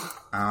delightful.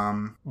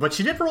 But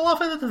she did roll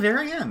off it at the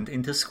very end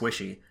into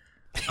Squishy.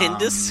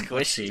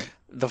 Squishy.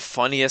 The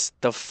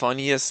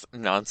funniest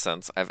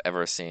nonsense I've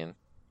ever seen.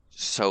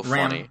 So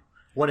funny. Ram,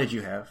 what did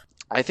you have?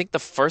 I think the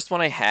first one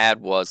I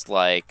had was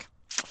I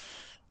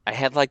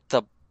had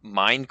the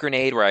mind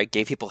grenade where I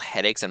gave people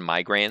headaches and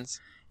migraines.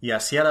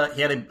 Yes, he had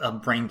a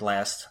brain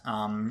blast.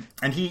 And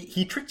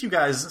he tricked you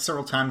guys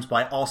several times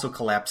by also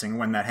collapsing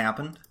when that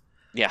happened.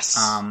 Yes.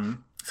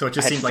 So it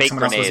just seemed like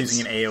someone else was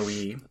using an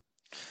AoE.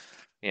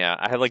 Yeah,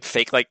 I had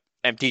fake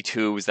empty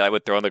tubes that I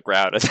would throw on the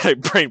ground and then I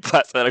brain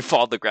blast and then I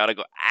fall on the ground and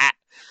go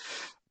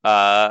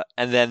ah.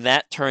 And then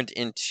that turned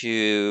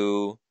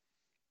into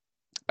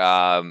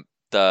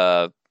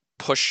the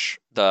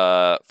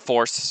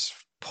force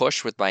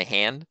push with my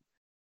hand.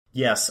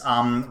 Yes,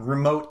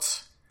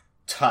 remote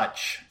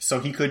touch. So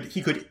he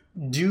could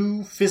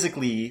do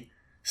physically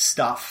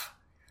stuff,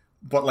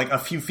 but a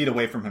few feet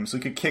away from him. So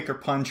he could kick or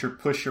punch or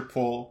push or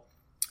pull,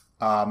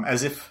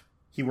 as if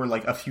he were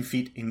a few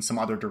feet in some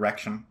other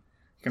direction.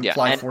 You can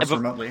apply force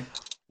remotely.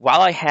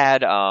 While I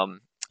had,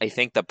 I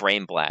think the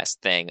brain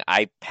blast thing,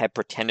 I had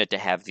pretended to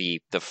have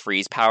the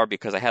freeze power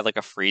because I had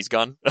a freeze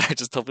gun. I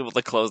just told people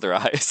to close their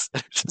eyes,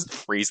 just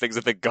freeze things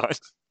with a gun.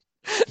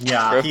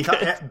 Yeah,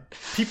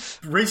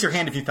 raise your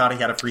hand if you thought he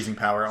had a freezing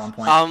power at one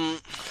point.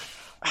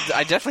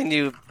 I definitely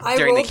knew I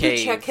during the rolled cave.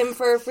 to check him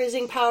for a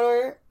freezing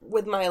power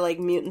with my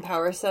mutant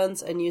power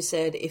sense, and you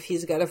said if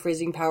he's got a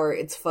freezing power,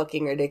 it's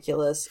fucking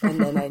ridiculous. And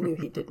then I knew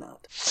he did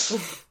not.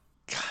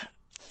 God.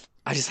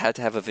 I just had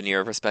to have a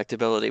veneer of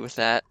respectability with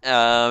that.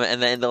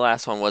 And then the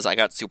last one was I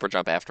got super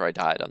jump after I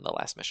died on the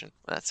last mission.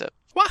 That's it.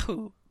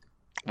 Wahoo!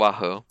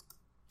 Wahoo!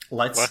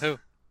 Wahoo!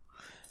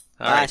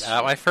 All right.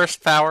 My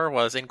first power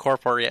was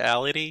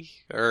incorporeality,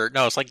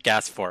 it's like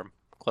gas form,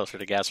 closer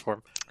to gas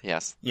form.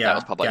 Yes, that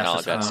was public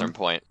knowledge at a certain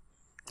point.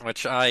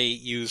 Which I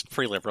used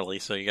pretty liberally,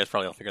 so you guys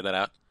probably all figured that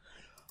out.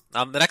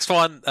 The next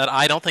one that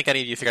I don't think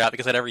any of you figured out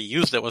because I never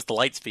used it was the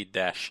lightspeed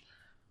dash.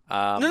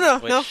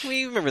 No,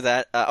 we remember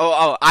that.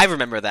 I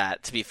remember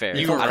that, to be fair.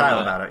 You told Kyle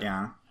about it,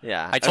 yeah.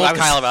 Yeah. I told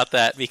Kyle about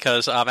that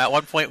because at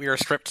one point we were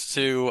stripped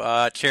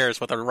to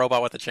chairs with a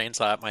robot with a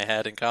chainsaw at my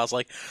head, and Kyle's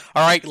like,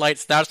 all right,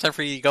 Lights, now it's time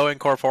for you to go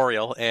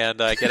incorporeal and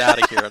get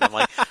out of here. And I'm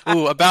like,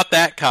 ooh, about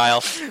that,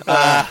 Kyle.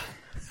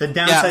 The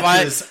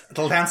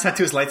downside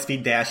to his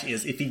lightspeed dash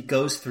is if he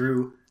goes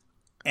through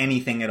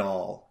anything at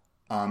all,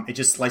 it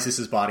just slices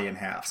his body in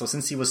half. So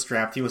since he was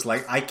strapped, he was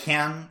like, I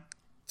can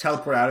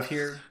teleport out of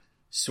here,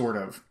 sort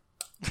of.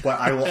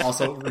 But I will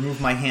also remove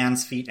my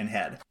hands, feet, and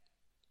head.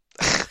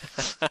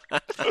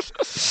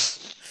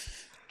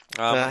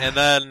 And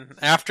then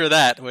after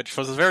that, which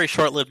was a very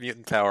short-lived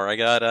mutant power, I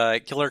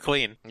got Killer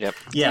Queen. Yep.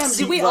 Yes.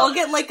 Did we all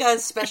get like a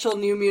special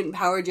new mutant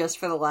power just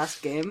for the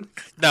last game?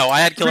 No,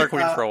 I had Killer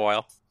Queen for a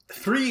while.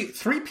 Three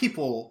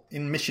people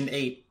in Mission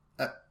 8,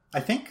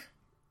 I think,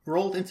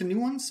 rolled into new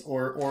ones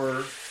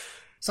or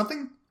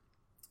something.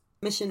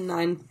 Mission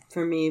 9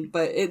 for me,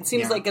 but it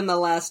seems like in the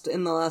last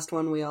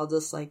one we all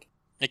just like.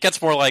 It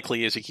gets more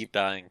likely as you keep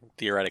dying,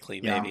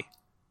 theoretically, maybe.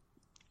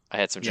 I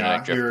had some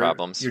genetic drift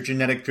problems. Your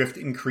genetic drift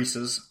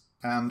increases,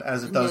 and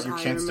as it does, your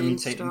chance to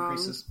mutate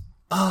increases.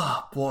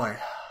 Oh, boy.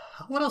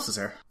 What else is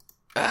there?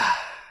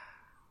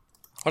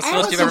 What's the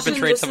most you've ever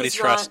betrayed somebody's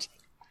trust?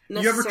 Do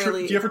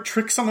you ever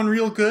trick someone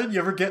real good? You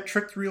ever get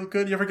tricked real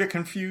good? You ever get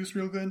confused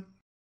real good?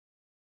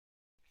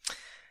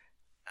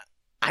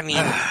 I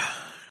mean...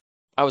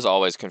 I was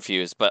always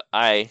confused, but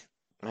I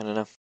don't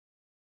know.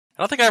 I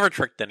don't think I ever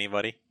tricked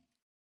anybody.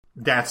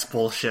 That's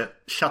bullshit.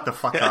 Shut the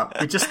fuck up.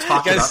 We just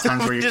talked about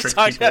times where you tricked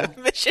people. About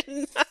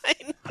Mission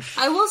 9.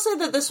 I will say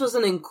that this was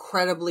an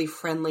incredibly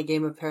friendly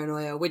game of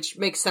Paranoia, which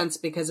makes sense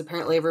because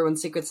apparently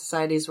everyone's secret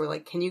societies were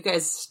like, can you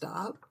guys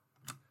stop?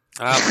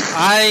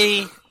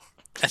 I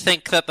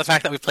think that the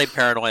fact that we've played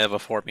Paranoia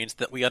before means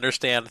that we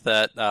understand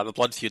that the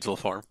blood feuds will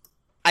form.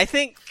 I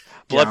think...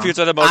 Blood feuds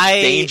are the most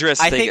dangerous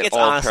thing in all I think it's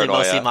honestly Paranoia.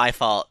 Mostly my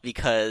fault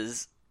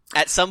because...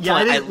 At some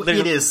point,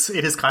 it is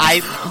kind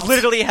of. I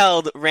literally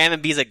held Ram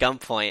and Bees at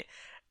gunpoint,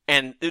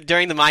 and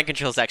during the mind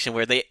control section,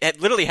 where they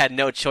literally had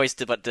no choice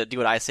but to do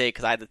what I say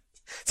because I had the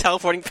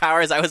teleporting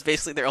powers, I was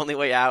basically their only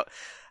way out.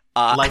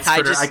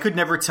 I could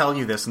never tell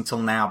you this until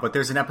now, but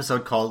there's an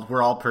episode called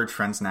 "We're All Purge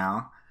Friends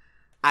Now,"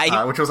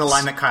 which was a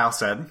line that Kyle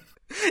said.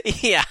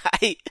 Yeah,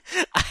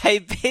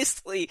 I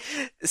basically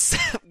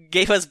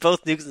gave us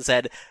both nukes and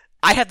said,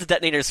 I have the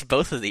detonators for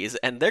both of these,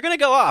 and they're going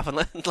to go off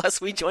unless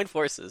we join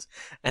forces.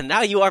 And now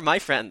you are my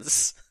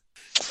friends.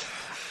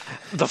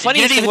 The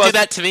funniest thing was do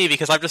that to me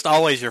because I'm just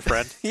always your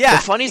friend. Yeah.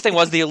 The funniest thing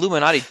was the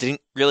Illuminati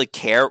didn't really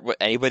care what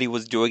anybody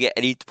was doing at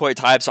any point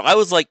in time, so I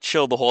was like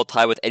chill the whole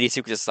time with any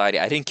secret society.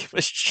 I didn't give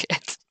a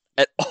shit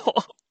at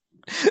all.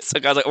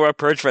 So guys like, we're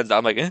purge friends now.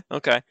 I'm like,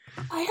 okay.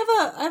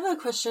 I have a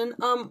question.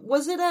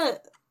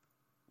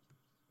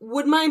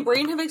 Would my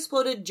brain have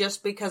exploded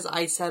just because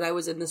I said I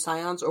was in the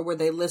Scions, or were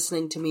they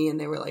listening to me and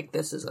they were like,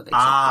 this is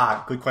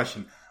unacceptable? Good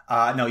question.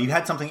 No, you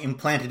had something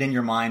implanted in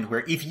your mind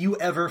where if you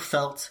ever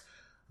felt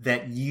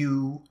that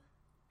you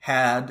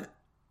had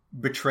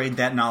betrayed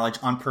that knowledge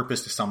on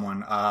purpose to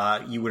someone,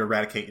 you would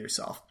eradicate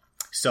yourself.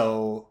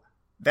 So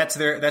that's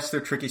their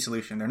tricky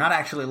solution. They're not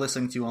actually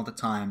listening to you all the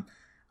time.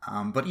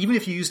 But even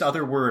if you used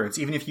other words,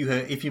 even if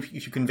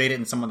you conveyed it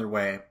in some other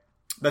way,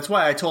 that's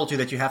why I told you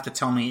that you have to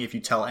tell me if you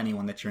tell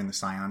anyone that you're in the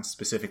Scions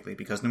specifically,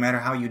 because no matter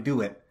how you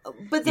do it,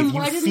 but then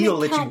why didn't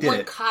it count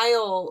what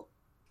Kyle?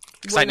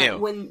 Because I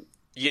knew.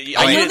 You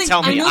didn't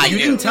tell me. You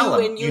didn't tell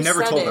him. You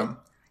never told him.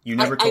 You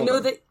never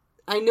told him.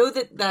 I know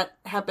that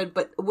happened,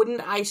 but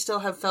wouldn't I still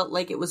have felt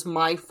like it was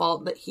my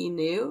fault that he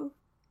knew?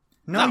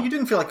 No, you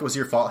didn't feel like it was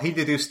your fault. He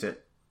deduced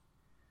it.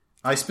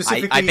 I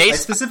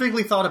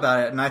specifically thought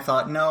about it, and I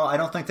thought, no, I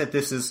don't think that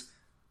this is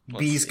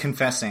Bees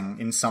confessing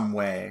in some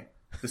way.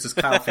 This is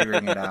Kyle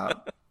figuring it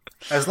out.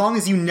 As long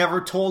as you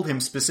never told him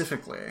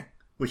specifically,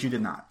 which you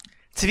did not.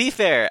 To be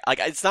fair,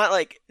 it's not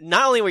like,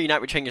 not only were you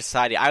not betraying your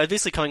society, I was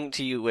basically coming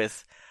to you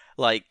with,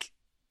 the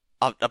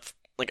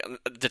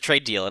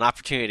trade deal, an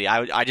opportunity.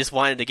 I just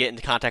wanted to get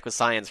into contact with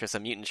Science for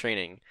some mutant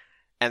training.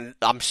 And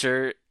I'm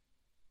sure,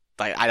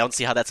 I don't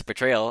see how that's a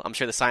betrayal. I'm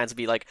sure the Science would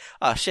be like,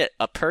 oh shit,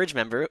 a Purge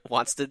member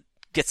wants to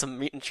get some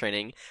mutant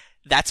training.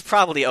 That's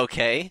probably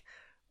okay.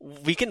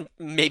 We can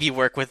maybe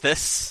work with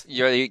this.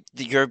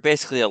 You're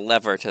basically a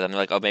lever to them. They're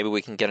like, oh, maybe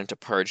we can get into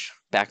Purge.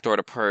 Backdoor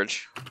to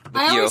Purge.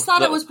 I always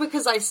thought it was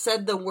because I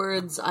said the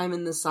words "I'm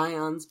in the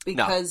Scions"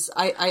 because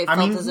I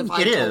felt as if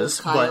I told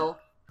Kyle.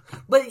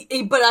 But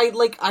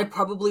I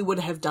probably would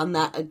have done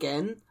that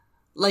again.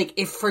 Like,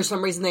 if for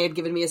some reason they had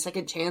given me a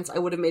second chance, I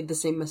would have made the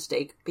same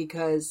mistake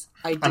because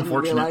I didn't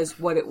realize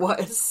what it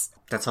was.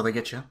 That's how they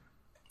get you.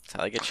 That's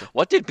how I get you.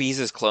 What did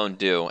Bees' clone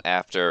do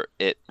after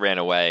it ran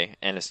away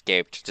and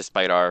escaped,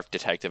 despite our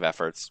detective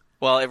efforts?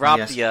 Well, it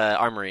robbed the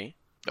armory.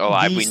 Oh,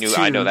 I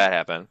know that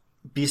happened.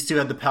 Beast 2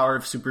 had the power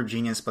of super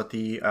genius, but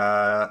the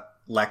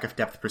lack of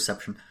depth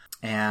perception.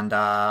 And,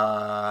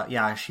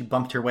 she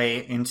bumped her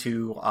way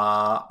into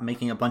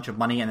making a bunch of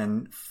money and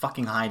then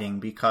fucking hiding,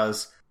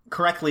 because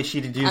correctly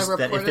she deduced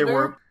that if there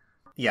were...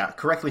 Yeah,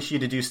 correctly she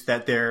deduced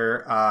that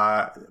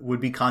there would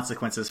be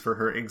consequences for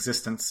her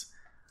existence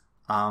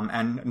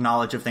and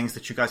knowledge of things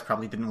that you guys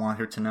probably didn't want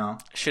her to know.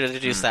 Should have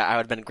deduced that. I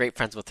would have been great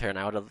friends with her and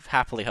I would have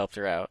happily helped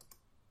her out.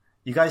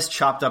 You guys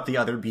chopped up the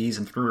other bees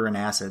and threw her in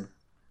acid.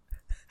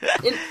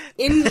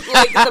 In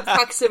the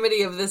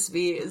proximity of this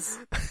bees.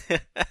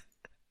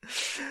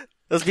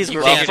 Those bees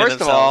were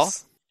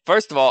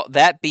First of all,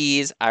 that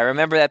bees, I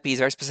remember that bees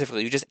very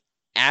specifically. You just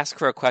ask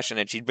her a question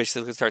and she'd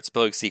basically start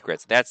spilling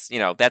secrets. That's you're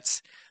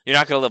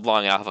not going to live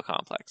long in Alpha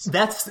Complex.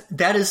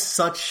 That is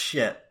such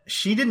shit.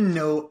 She didn't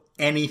know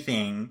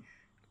anything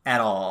at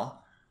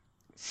all.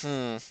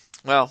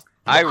 Well,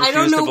 I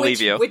refuse to believe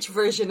you. Which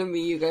version of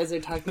me you guys are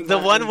talking about? The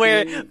one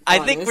where I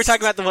think we're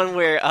talking about the one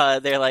where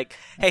they're like,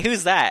 "Hey,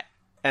 who's that?"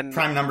 And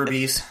prime number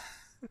bees.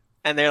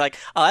 And they're like,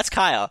 "Oh, that's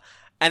Kyle."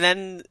 And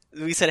then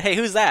we said, "Hey,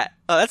 who's that?"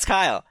 "Oh, that's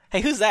Kyle."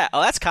 "Hey, who's that?"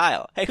 "Oh, that's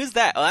Kyle." "Hey, who's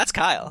that?" "Oh, that's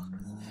Kyle."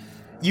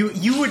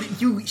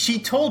 She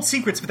told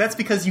secrets, but that's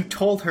because you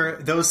told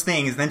her those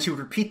things, and then she would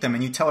repeat them,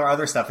 and you tell her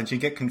other stuff, and she'd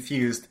get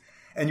confused.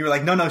 And you were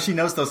like, no, she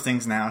knows those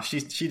things now. She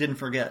didn't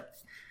forget.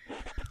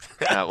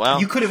 Well,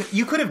 you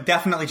could have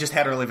definitely just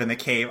had her live in the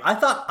cave. I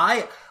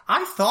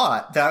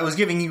thought that I was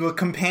giving you a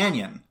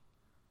companion.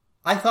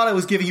 I thought I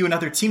was giving you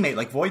another teammate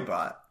like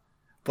Voidbot.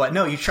 But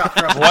no, you chopped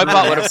her up.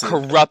 Voidbot would have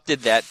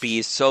corrupted that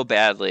bee so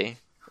badly.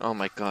 Oh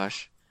my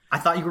gosh. I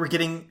thought you were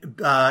getting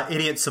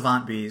Idiot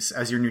Savant Bees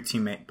as your new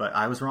teammate, but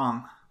I was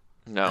wrong.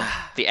 No,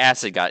 the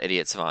acid got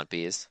Idiot Savant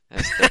Bees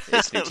as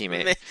its new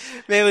teammate.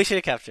 Maybe we should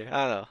have kept her.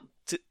 I don't know.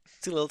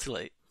 Too little, too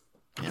late.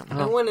 Yeah,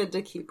 I wanted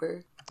to keep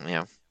her.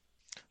 Yeah.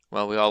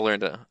 Well, we all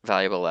learned a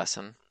valuable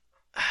lesson.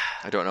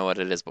 I don't know what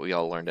it is, but we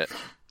all learned it.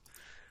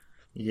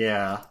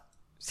 Yeah.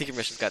 Secret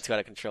missions got too out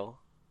of control.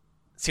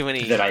 Too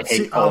many. That I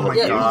hate. Oh my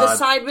god. The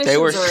side missions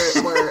were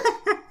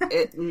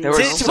they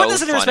were so put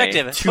this into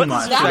perspective. Too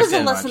much. That was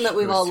a lesson that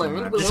we've all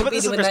learned. To put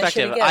this in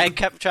perspective, I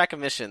kept track of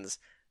missions.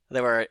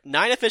 There were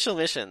 9 official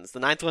missions. The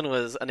 9th one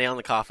was a nail in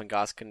the coffin.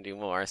 Goss couldn't do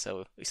more,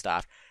 so we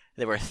stopped.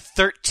 There were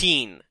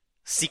 13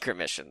 secret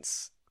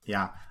missions.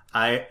 Yeah.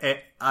 I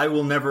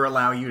will never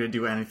allow you to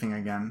do anything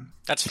again.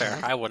 That's fair.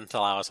 I wouldn't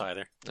allow us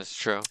either. That's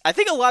true. I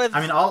think a lot of...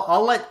 I mean,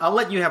 I'll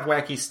let you have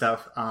wacky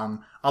stuff.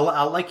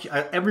 I'll like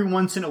every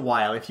once in a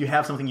while if you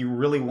have something you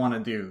really want to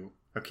do.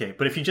 Okay,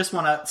 but if you just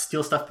want to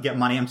steal stuff to get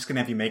money, I'm just gonna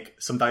have you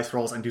make some dice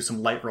rolls and do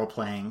some light role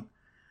playing.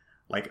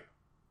 Like,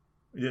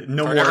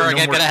 no more. We're no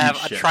more gonna have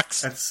shit. a truck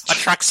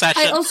session.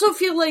 I also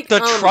feel like the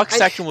truck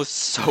section was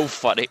so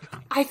funny.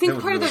 I think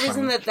part of the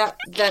reason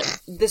that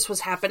this was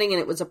happening and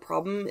it was a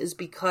problem is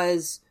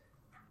because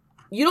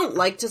you don't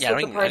like to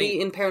split the party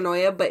in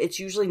Paranoia, but it's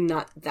usually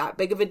not that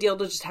big of a deal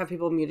to just have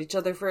people mute each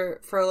other for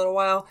a little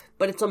while.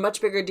 But it's a much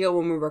bigger deal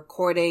when we're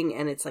recording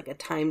and it's like a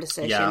timed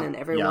session and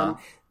everyone. Yeah.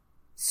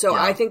 So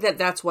I think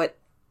that's what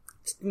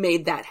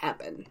made that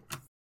happen.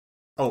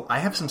 Oh, I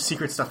have some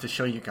secret stuff to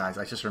show you guys.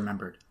 I just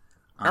remembered.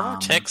 Remember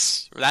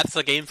Ticks? That's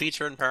the game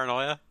feature in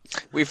Paranoia.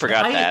 We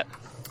forgot that.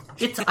 I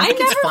think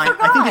it's fine.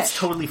 Forgot. I think it's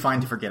totally fine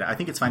to forget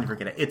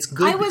it. It's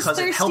good because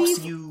it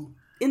helps you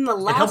in the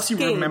last It helps you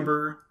game.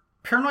 remember.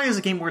 Paranoia is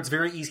a game where it's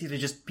very easy to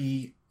just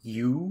be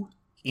you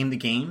in the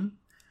game.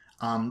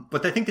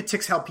 But I think the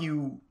ticks help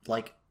you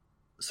like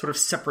sort of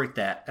separate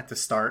that at the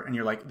start, and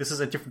you're like, this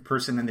is a different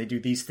person and they do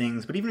these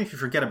things. But even if you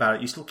forget about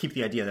it, you still keep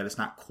the idea that it's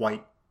not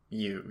quite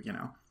you, you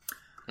know?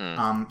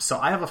 So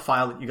I have a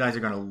file that you guys are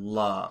going to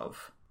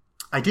love.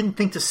 I didn't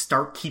think to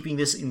start keeping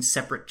this in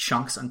separate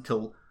chunks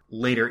until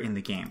later in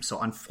the game. So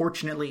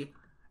unfortunately,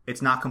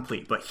 it's not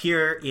complete. But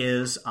here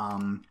is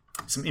some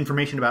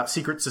information about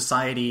secret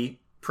society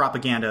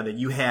propaganda that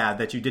you had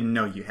that you didn't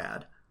know you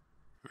had.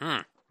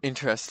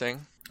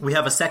 Interesting. We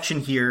have a section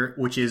here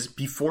which is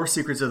before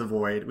Secrets of the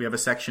Void. We have a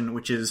section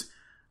which is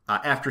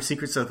after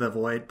Secrets of the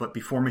Void, but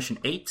before Mission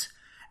 8.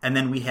 And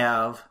then we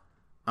have,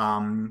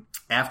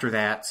 after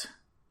that,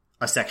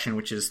 a section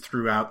which is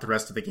throughout the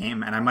rest of the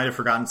game. And I might have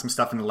forgotten some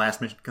stuff in the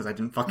last mission because I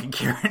didn't fucking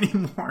care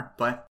anymore.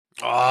 But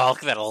oh,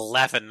 look at that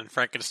 11 in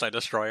Frankenstein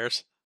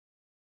Destroyers.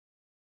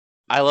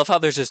 I love how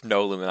there's just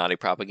no Illuminati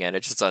propaganda.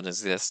 It just doesn't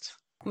exist.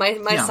 My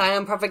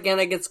Scion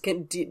propaganda gets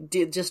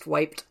just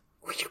wiped.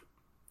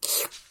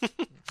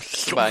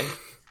 Goodbye.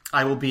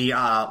 I will be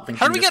linking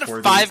How do we this get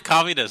for 5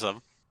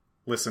 communism?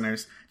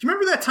 Listeners. Do you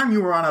remember that time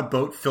you were on a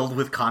boat filled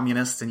with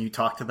communists and you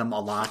talked to them a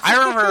lot? I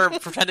remember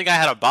pretending I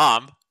had a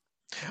bomb.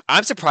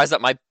 I'm surprised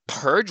that my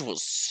purge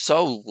was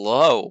so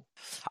low.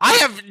 I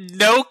have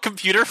no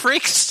computer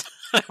freaks.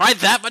 Am I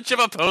that much of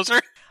a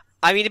poser?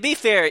 I mean, to be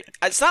fair,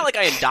 it's not like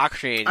I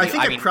indoctrinated you.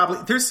 I think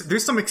probably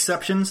there's some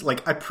exceptions.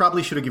 Like, I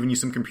probably should have given you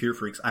some computer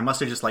freaks. I must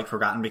have just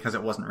forgotten because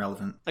it wasn't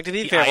relevant. Like, to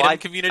be fair,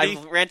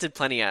 I've ranted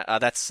plenty.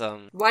 That's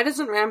Why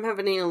doesn't Ram have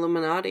any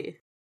Illuminati?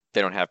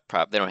 They don't have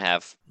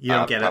You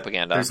don't get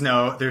propaganda.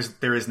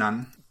 There is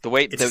none. The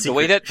way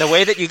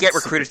that you get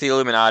recruited to the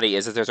Illuminati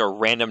is that there's a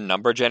random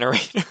number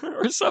generator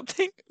or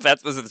something.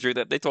 That was the truth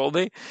that they told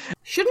me.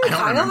 Shouldn't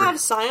Kyle have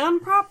Scion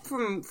prop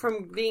from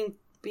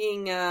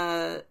being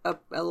a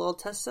little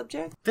test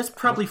subject? That's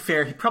probably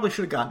fair. He probably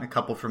should have gotten a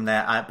couple from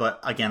that, but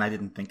again, I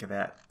didn't think of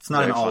that. It's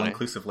not an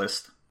all-inclusive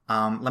list.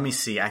 Let me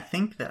see. I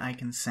think that I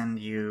can send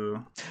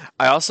you...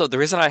 the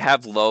reason I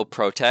have low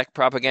ProTech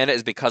propaganda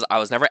is because I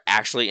was never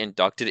actually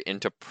inducted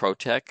into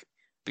ProTech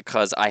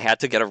because I had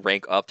to get a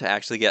rank up to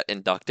actually get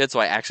inducted, so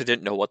I actually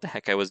didn't know what the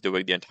heck I was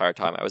doing the entire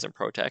time I was in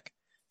ProTech.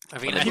 I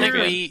mean, I think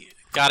we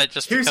got it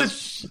just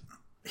because...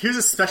 Here's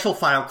a special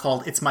file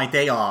called It's My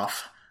Day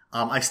Off.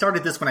 I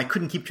started this when I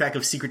couldn't keep track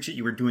of secret shit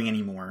you were doing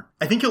anymore.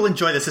 I think you'll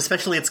enjoy this,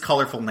 especially its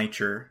colorful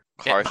nature.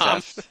 Car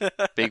theft,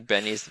 Big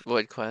Benny's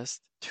Void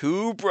Quest,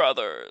 Two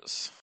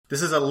Brothers.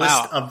 This is a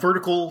list, a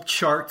vertical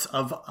chart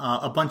of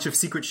a bunch of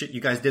secret shit you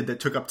guys did that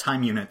took up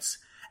time units,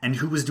 and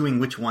who was doing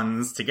which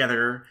ones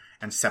together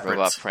and separate.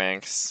 Robot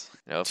pranks,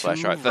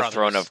 Flash Art, The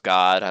Throne of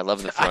God. I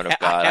love The Throne of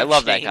God. I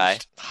love that guy.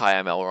 Hi,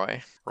 I'm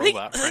Elroy.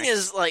 The thing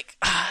is,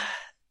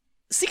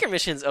 secret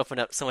missions open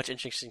up so much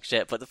interesting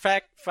shit, but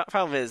the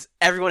problem is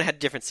everyone had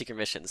different secret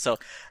missions. So,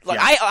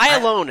 I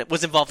alone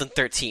was involved in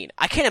 13.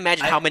 I can't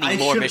imagine how many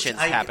more missions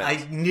happened.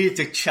 I needed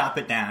to chop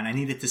it down. I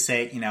needed to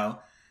say,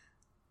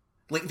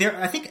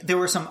 I think there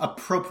were some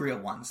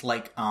appropriate ones,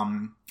 like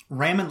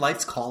Ram and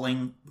Lights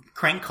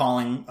Crank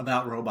calling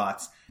about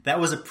robots. That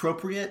was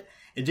appropriate.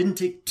 It didn't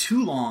take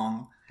too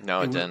long.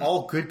 No, it didn't. Was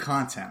all good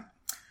content.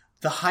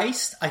 The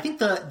heist, I think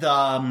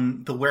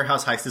the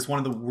warehouse heist is one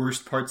of the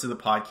worst parts of the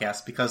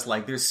podcast because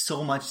there's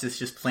so much that's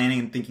just planning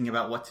and thinking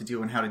about what to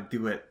do and how to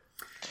do it.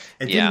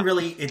 It didn't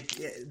really.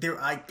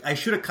 I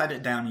should have cut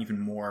it down even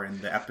more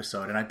in the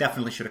episode, and I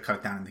definitely should have cut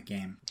it down in the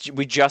game.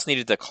 We just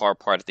needed the car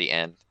part at the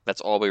end. That's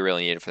all we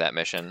really needed for that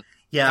mission.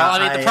 Yeah,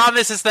 well, the problem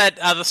is that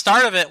the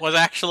start of it was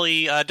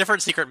actually a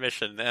different secret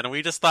mission, and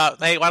we just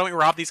thought, hey, why don't we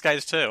rob these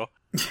guys too?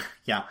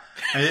 Yeah,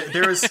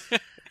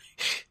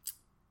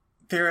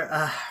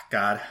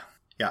 God.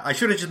 Yeah, I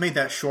should have just made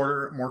that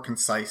shorter, more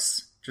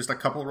concise. Just a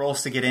couple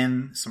rolls to get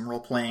in, some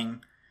role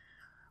playing,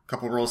 a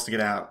couple rolls to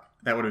get out.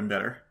 That would have been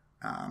better.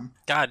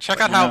 God,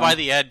 check out how by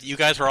the end you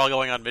guys were all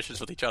going on missions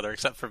with each other,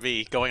 except for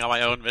me going on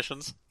my own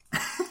missions.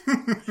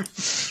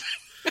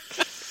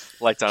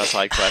 Like on a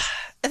side quest.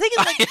 I think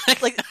it's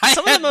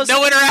some I of the most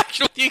no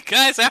interaction with you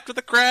guys after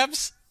the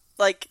crabs.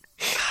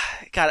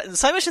 God, the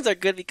side missions are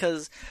good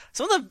because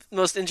some of the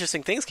most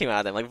interesting things came out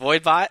of them, like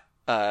Voidbot.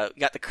 You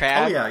got the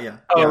crab. Oh yeah.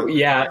 Oh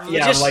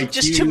yeah.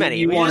 Just too many.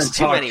 You want to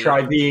talk?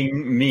 Try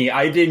being me.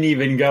 I didn't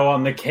even go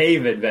on the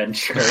cave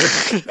adventure.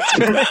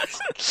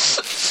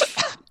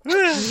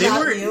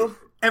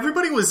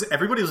 Everybody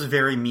was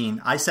very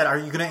mean. I said, "Are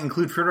you going to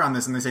include Fritter on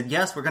this?" And they said,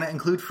 "Yes, we're going to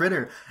include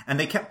Fritter." And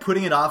they kept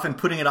putting it off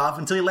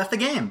until he left the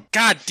game.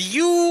 God, do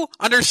you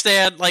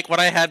understand what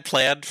I had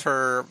planned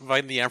for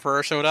when the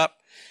Emperor showed up?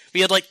 We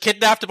had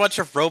kidnapped a bunch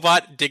of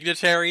robot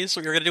dignitaries.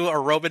 We were going to do a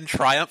Roman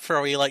triumph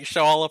where we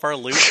show all of our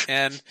loot,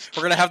 and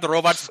we're going to have the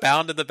robots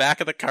bound in the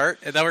back of the cart,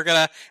 and then we're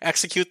going to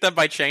execute them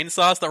by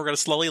chainsaws that we're going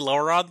to slowly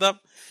lower on them.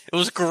 It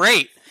was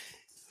great.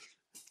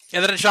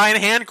 And then a giant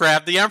hand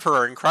grabbed the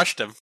Emperor and crushed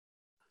him.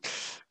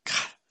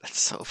 God, that's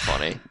so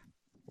funny.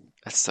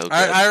 That's so good.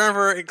 I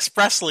remember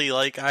expressly,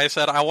 I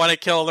said, I want to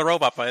kill the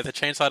robot by the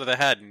chainsaw to the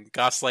head, and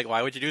Goss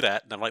why would you do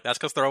that? And I'm like, that's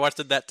because the robots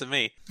did that to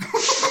me.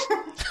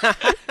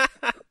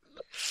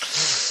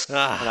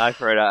 An eye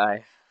for an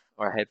eye,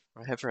 or a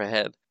head for a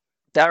head.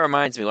 That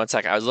reminds me, one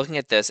sec. I was looking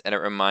at this, and it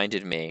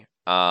reminded me.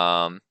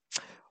 What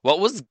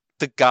was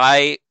the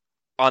guy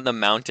on the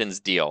mountains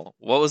deal?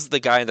 What was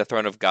the guy in the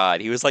Throne of God?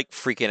 He was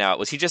freaking out.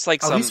 Was he just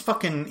he's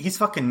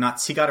fucking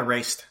nuts. He got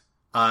erased,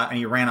 and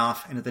he ran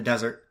off into the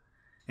desert,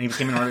 and he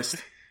became an artist.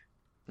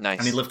 Nice.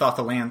 And he lived off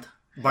the land.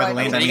 By the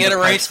land, did he get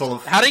erased?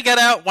 How did he get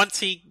out once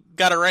he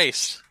got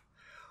erased?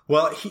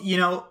 Well,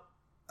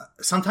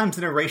 sometimes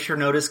an erasure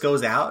notice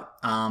goes out,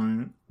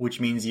 which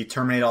means you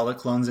terminate all the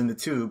clones in the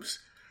tubes,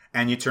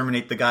 and you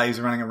terminate the guy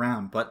who's running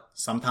around. But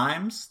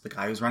sometimes the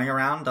guy who's running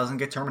around doesn't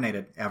get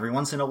terminated. Every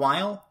once in a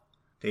while,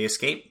 they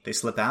escape, they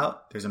slip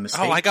out, there's a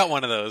mistake. Oh, I got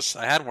one of those.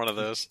 I had one of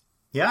those.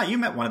 Yeah, you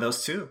met one of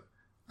those too.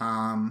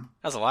 That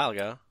was a while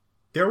ago.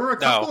 There were a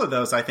couple of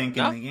those, I think,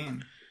 in the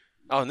game.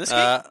 Oh, in this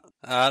game?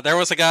 There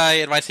was a guy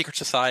in my secret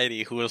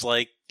society who was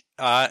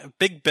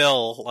Big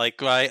Bill,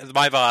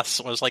 my boss,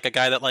 was a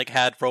guy that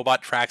had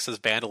robot tracks as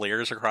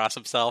bandoliers across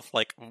himself,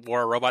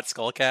 wore a robot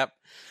skull cap,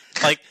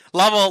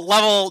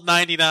 level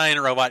 99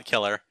 robot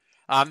killer.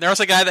 There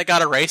was a guy that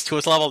got erased who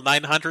was level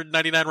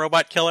 999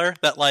 robot killer.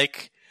 That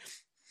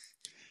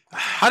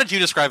how did you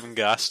describe him,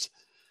 Gust?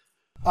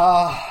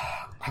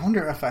 I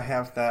wonder if I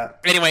have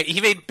that. Anyway,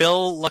 he made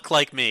Bill look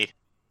like me.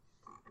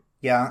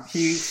 Yeah,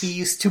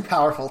 he's too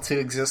powerful to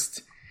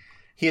exist.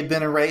 He had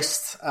been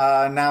erased.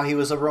 Now he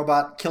was a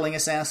robot killing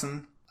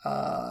assassin.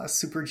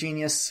 Super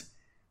genius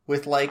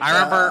with like... I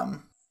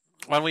remember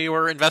when we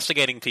were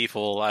investigating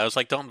people, I was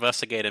like, don't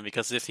investigate him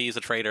because if he's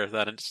a traitor,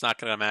 then it's not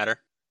going to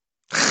matter.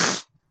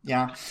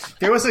 Yeah.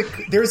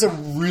 There's a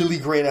really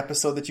great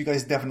episode that you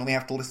guys definitely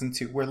have to listen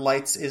to where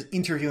Lights is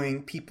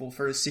interviewing people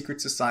for his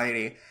secret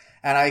society.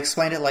 And I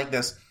explained it like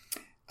this.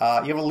 You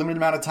have a limited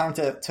amount of time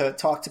to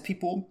talk to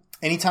people.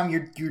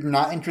 Anytime you're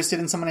not interested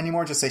in someone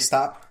anymore, just say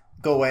stop,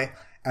 go away.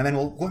 And then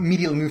we'll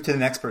immediately move to the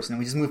next person. And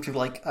we just moved to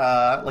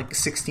like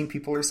 16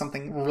 people or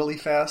something really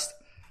fast.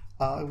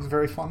 It was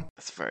very fun.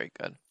 That's very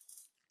good.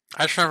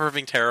 I just remember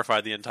being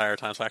terrified the entire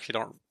time, so I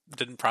actually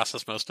didn't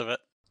process most of it.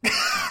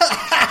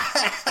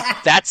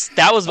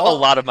 That was a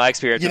lot of my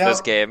experience with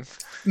this game.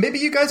 Maybe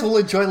you guys will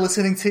enjoy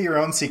listening to your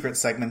own secret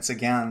segments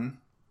again.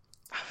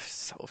 I'm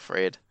so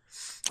afraid.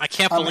 I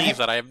can't believe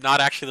that I am not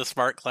actually the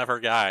smart,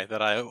 clever guy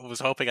that I was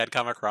hoping I'd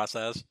come across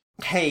as.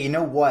 Hey, you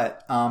know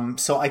what?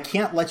 So I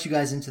can't let you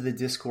guys into the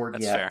Discord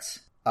That's yet. Fair.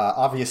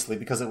 Obviously,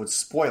 because it would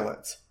spoil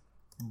it.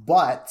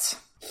 But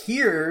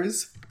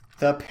here's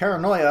the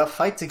Paranoia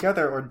Fight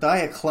Together or Die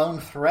a Clone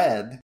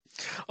thread.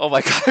 Oh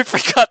my god, I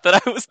forgot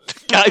that I was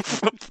the guy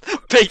from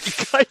Baby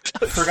Guy.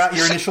 Forgot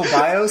your initial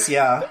bios?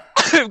 Yeah.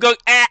 I'm going,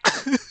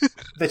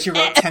 That you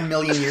wrote 10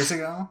 million years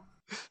ago?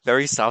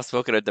 Very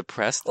soft-spoken and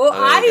depressed. Well,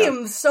 I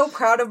am so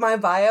proud of my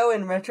bio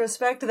in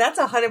retrospect. That's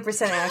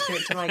 100%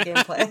 accurate to my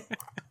gameplay.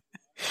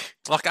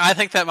 Look, I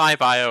think that my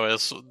bio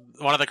is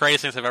one of the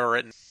greatest things I've ever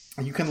written.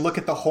 You can look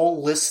at the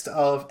whole list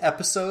of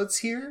episodes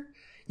here.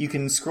 You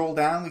can scroll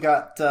down. We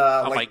got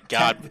my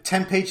God.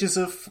 10 pages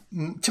of...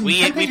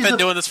 We've been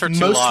doing this for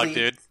too long,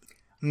 dude.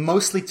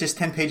 Mostly just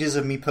 10 pages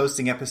of me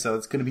posting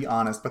episodes, gonna be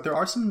honest. But there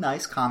are some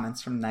nice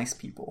comments from nice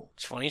people.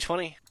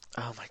 2020.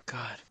 Oh my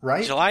god.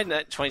 Right? July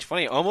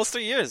 2020. Almost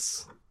 3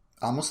 years.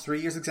 Almost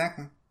 3 years,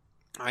 exactly.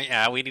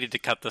 Yeah, we needed to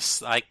cut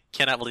this. I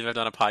cannot believe I've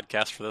done a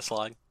podcast for this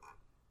long.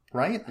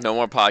 Right? No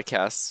more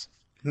podcasts.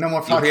 No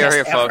more podcasts. You're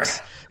here,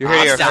 folks. You're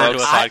here, down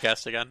folks. to a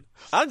podcast again.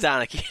 I'm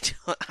down.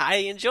 I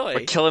enjoy.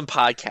 We're killing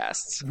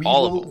podcasts.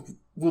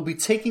 We'll be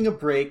taking a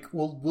break.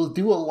 We'll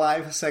do a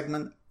live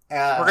segment.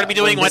 We're going to be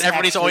doing what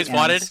everybody's always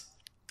wanted,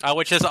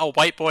 which is a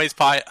white boys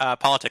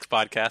politics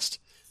podcast.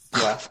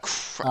 Yeah.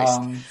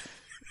 Christ.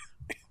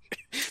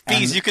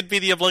 Bees, you could be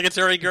the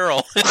obligatory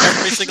girl in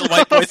every single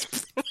white boys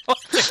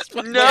politics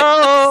podcast.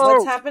 No!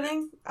 What's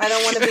happening? I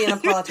don't want to be in a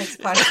politics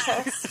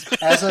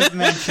podcast. As I've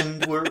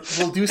mentioned,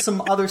 we'll do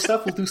some other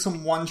stuff. We'll do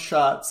some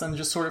one-shots and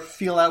just sort of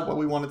feel out what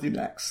we want to do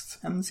next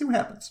and see what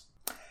happens.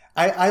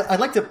 I'd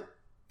like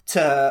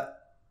to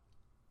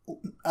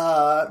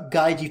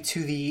guide you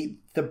to the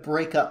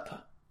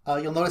breakup.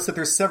 You'll notice that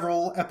there's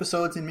several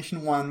episodes in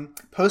Mission 1.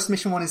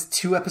 Post-Mission 1 is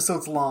 2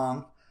 episodes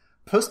long.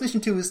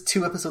 Post-Mission 2 is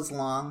 2 episodes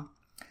long.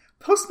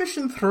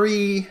 Post-Mission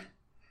 3,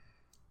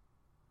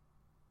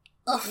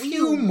 a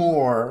few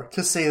more,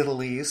 to say the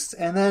least.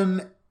 And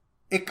then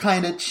it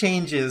kind of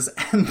changes,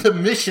 and the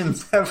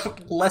missions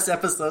have less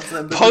episodes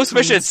than the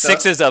Post-Mission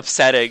 6 is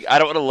upsetting. I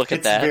don't want to look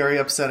at that. It's very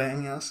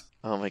upsetting, yes.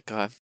 Oh my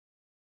god.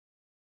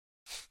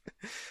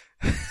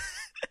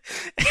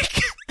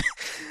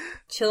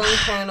 Chilling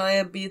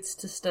Paranoia beats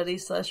to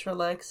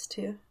study/relax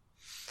too.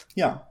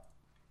 Yeah.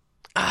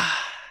 I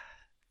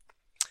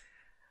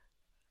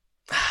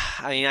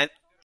mean,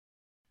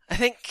 I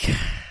think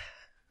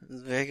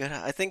it's very good.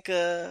 I think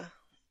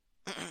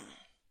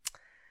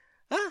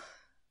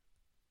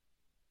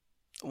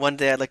one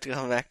day I'd like to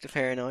come back to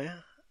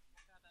Paranoia.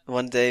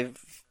 One day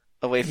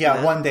away from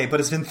that. One day, but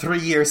it's been 3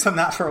 years, so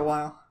not for a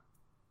while.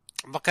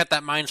 Look at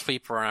that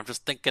Minesweeper, and I'm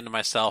just thinking to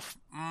myself,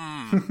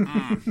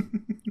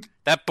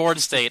 that board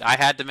state, I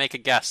had to make a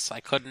guess.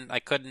 I couldn't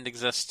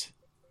exist.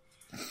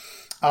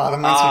 Oh, the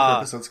Minesweeper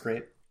episode's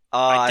great.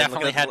 I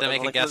definitely had to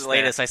make a guess. The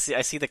latest, I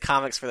see the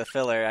comics for the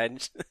filler.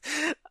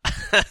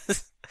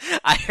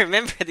 I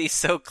remember these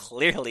so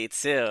clearly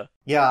too.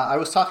 Yeah, I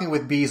was talking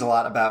with Bees a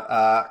lot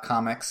about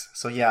comics,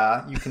 so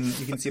yeah, you can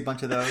see a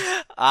bunch of those.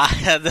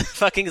 The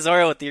fucking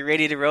Zorro with the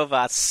irradiated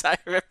robots. I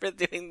remember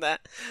doing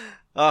that.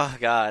 Oh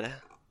god.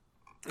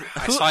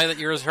 I saw that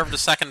you reserved a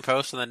second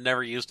post and then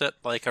never used it,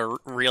 like a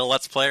real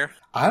Let's Player.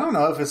 I don't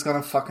know if it's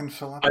gonna fucking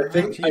fill up. I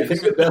think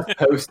the best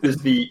post is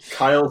the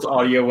Kyle's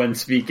audio when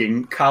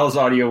speaking, Kyle's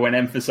audio when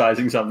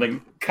emphasizing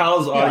something,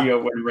 Kyle's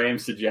audio when Ram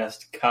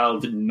suggests Kyle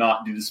did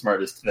not do the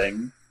smartest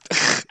thing.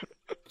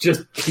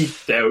 Just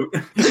peeked out.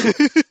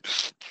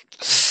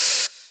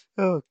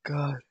 Oh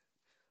god.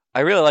 I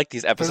really like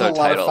these episode titles.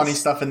 There's a lot of funny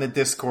stuff in the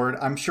Discord.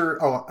 I'm sure...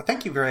 Oh,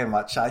 thank you very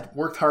much. I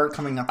worked hard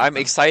coming up with I'm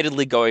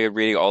excitedly going and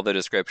reading all the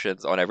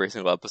descriptions on every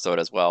single episode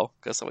as well.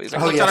 Because some of these are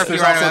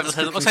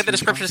it looks like the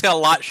descriptions got a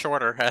lot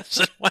shorter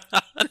as it went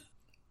on.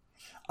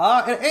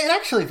 It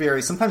actually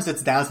varies. Sometimes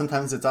it's down,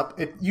 sometimes it's up.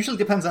 It usually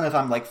depends on if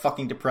I'm, like,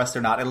 fucking depressed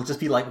or not. It'll just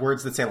be, like,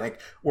 words that say, like,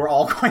 we're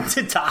all going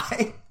to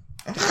die.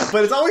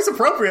 But it's always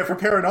appropriate for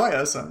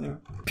Paranoia, so, you know.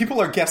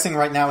 People are guessing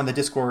right now in the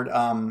Discord,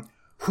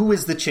 who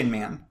is the Chin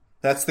Man?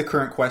 That's the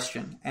current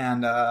question.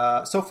 And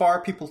so far,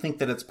 people think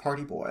that it's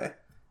Party Boy.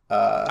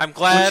 I'm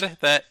glad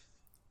that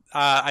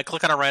I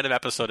click on a random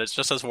episode, it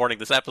just says, warning,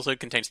 this episode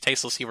contains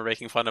tasteless humor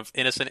making fun of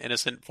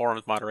innocent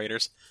forums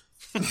moderators.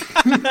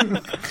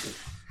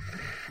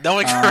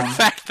 Knowing for a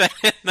fact that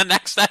in the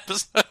next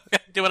episode, we're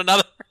doing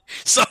another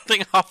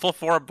something awful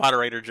forum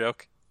moderator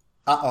joke.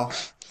 Uh-oh.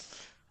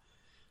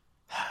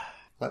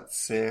 Let's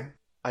see.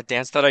 A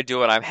dance that I do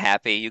when I'm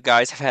happy. You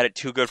guys have had it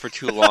too good for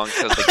too long,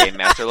 says the game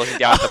master, looking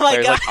down at the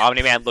players like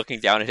Omni-Man looking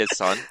down at his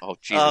son. Oh,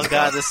 Jesus. Oh,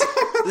 God, this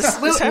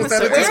where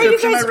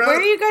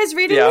are you guys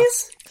reading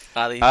these?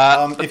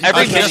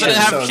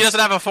 She doesn't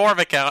have a forum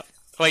account.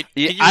 Wait,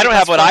 I don't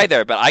have one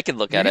either, but I can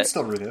look at it. You can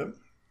still read it.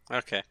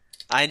 Okay.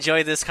 I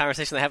enjoyed this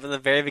conversation that happened in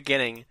the very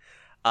beginning.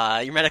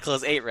 Your medical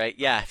is 8, right?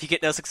 Yeah, if you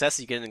get no success,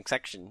 you get an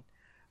infection.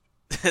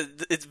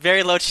 It's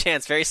very low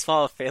chance, very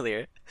small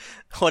failure.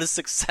 What is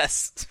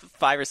success?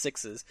 5 or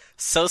 6s.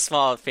 So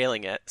small at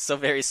failing it. So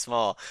very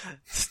small.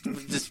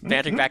 Just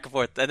bantering back and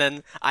forth. And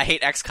then I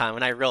hate XCOM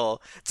and I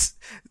roll.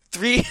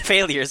 3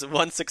 failures,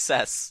 1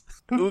 success.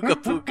 Ooga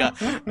pooga.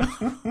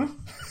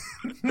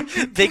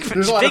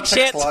 big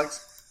chance.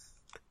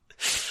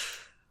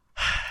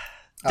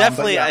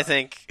 Definitely, I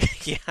think.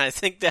 Yeah, I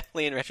think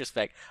definitely in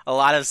retrospect, a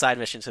lot of side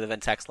missions should have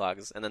been text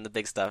logs, and then the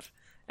big stuff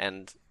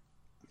and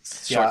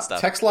short stuff.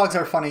 Text logs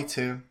are funny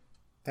too.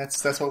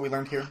 That's what we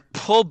learned here.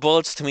 Pull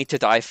bullets to me to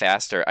die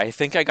faster. I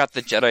think I got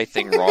the Jedi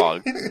thing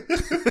wrong.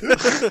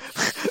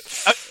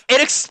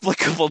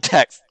 Inexplicable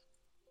text.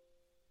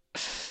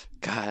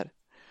 God.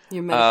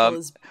 Your medical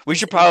is... We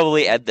should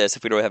probably end this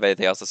if we don't have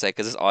anything else to say,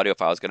 because this audio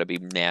file is going to be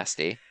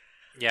nasty.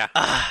 Yeah.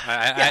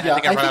 I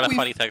think I've run out of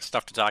funny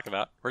stuff to talk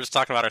about. We're just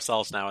talking about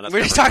ourselves now. And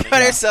we're just talking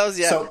about ourselves,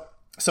 yeah.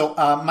 So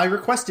my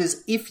request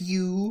is, if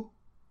you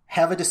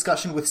have a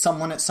discussion with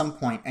someone at some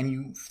point and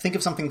you think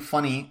of something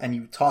funny and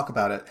you talk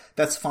about it,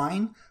 that's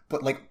fine,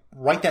 but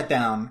write that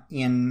down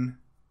in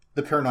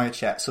the Paranoia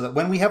chat so that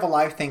when we have a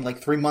live thing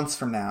 3 months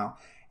from now,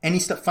 any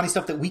funny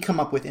stuff that we come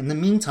up with in the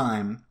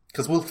meantime,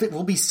 because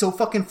we'll be so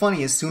fucking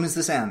funny as soon as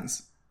this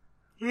ends.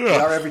 Yeah. We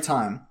are every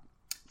time.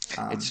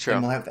 It's true.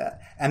 And we'll have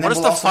that. And what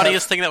is the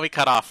funniest thing that we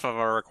cut off of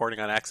our recording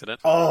on accident?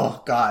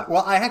 Oh, God.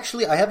 Well, I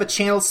have a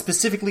channel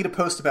specifically to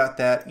post about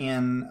that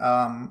in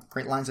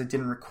Great Lines I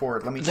didn't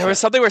record. There was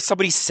something where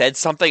somebody said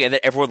something and then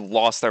everyone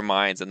lost their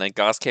minds, and then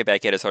Goss came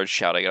back in and started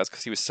shouting at us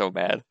because he was so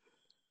mad.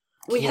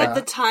 We had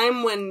the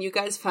time when you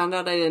guys found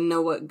out I didn't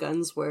know what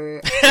guns were.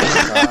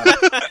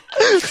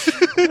 It's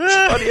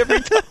funny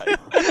every time.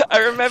 I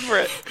remember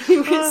it.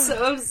 He was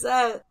so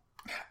upset.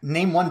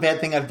 Name one bad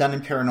thing I've done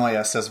in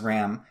Paranoia, says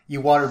Ram.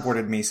 You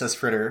waterboarded me, says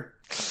Fritter.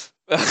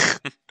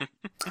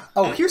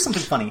 Oh, here's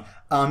something funny.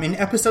 In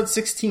episode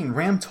 16,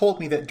 Ram told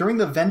me that during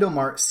the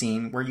Vendomart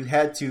scene where you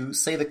had to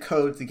say the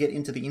code to get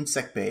into the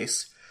insect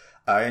base,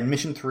 in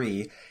Mission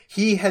 3,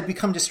 he had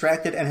become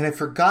distracted and had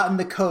forgotten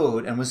the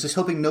code and was just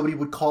hoping nobody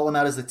would call him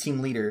out as the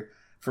team leader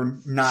for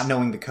not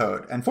knowing the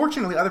code. And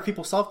fortunately, other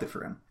people solved it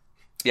for him.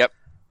 Yep.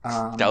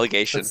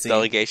 Delegation.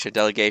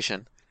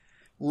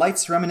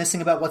 Lights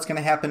reminiscing about what's going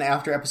to happen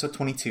after episode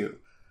 22.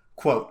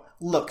 Quote,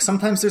 look,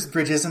 sometimes there's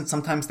bridges and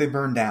sometimes they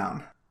burn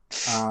down.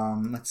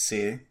 Let's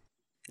see.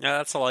 Yeah,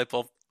 that's a light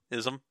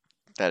bulb-ism.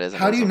 That is.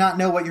 How do you not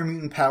know what your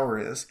mutant power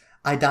is?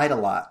 I died a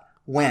lot.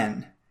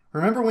 When?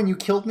 Remember when you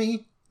killed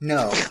me?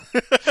 No.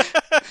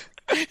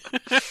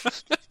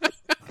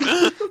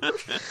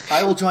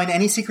 I will join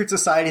any secret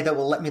society that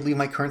will let me leave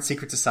my current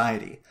secret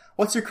society.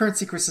 What's your current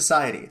secret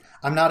society?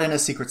 I'm not in a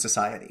secret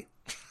society.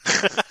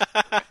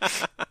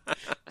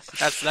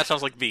 That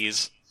sounds like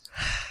bees.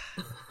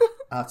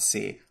 Let's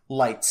see.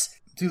 Lights.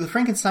 Do the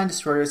Frankenstein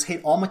destroyers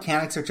hate all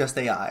mechanics or just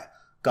AI?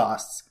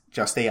 Ghosts.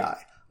 Just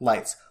AI.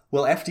 Lights.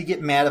 Will FD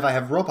get mad if I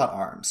have robot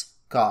arms?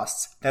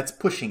 Ghosts. That's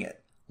pushing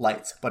it.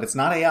 Lights. But it's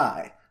not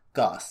AI.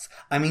 Ghosts.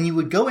 I mean, you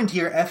would go into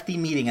your FD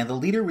meeting and the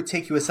leader would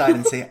take you aside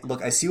and say,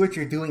 look, I see what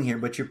you're doing here,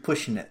 but you're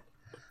pushing it.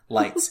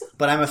 Lights.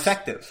 But I'm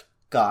effective.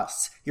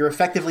 Ghosts. You're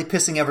effectively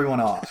pissing everyone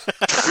off.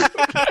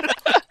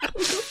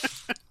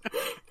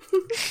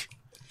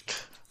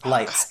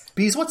 Lights.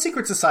 Bees, what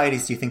secret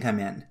societies do you think I'm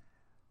in?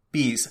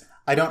 Bees.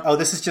 I don't... Oh,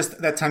 this is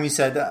just that time you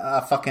said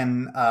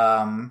fucking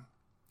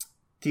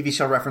TV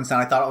show reference,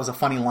 and I thought it was a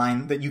funny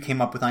line that you came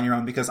up with on your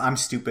own because I'm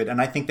stupid, and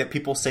I think that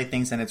people say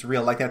things and it's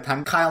real. Like that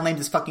time Kyle named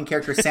his fucking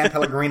character San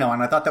Pellegrino,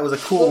 and I thought that was a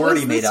cool word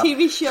he made up.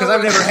 Because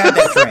I've never had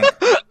that drink.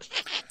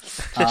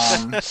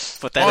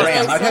 Put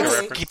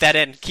that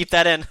in. Keep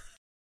that in.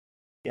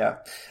 Yeah.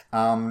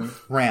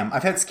 Ram.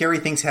 I've had scary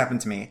things happen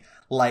to me.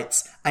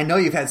 Lights. I know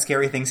you've had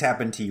scary things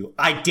happen to you.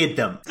 I did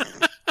them.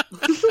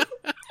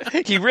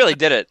 He really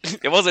did it.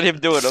 It wasn't him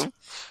doing them.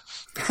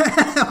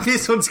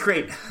 This one's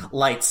great.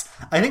 Lights.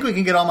 I think we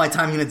can get all my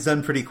time units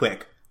done pretty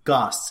quick.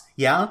 Ghosts.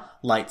 Yeah?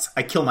 Lights.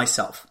 I kill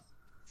myself.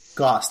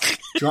 Ghosts. Do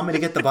you want me to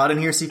get the bot in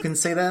here so you can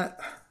say that?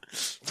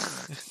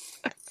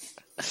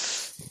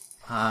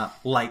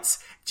 Lights.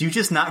 Do you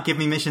just not give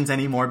me missions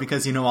anymore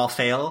because you know I'll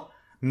fail?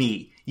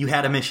 Me. You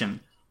had a mission.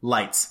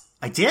 Lights.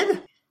 I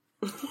did?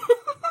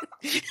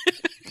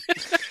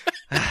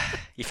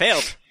 You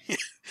failed.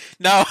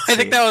 No, I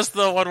think that was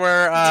the one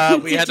where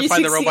we had to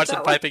find the robots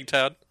in Piping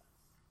Town.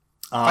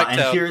 And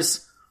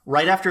here's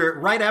Right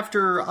after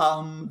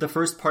the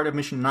first part of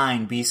Mission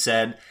 9, B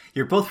said,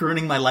 "You're both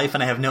ruining my life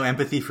and I have no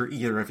empathy for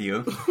either of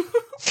you."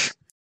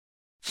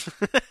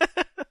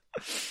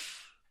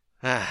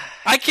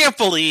 I can't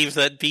believe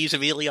that B's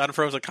immediately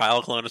unfroze a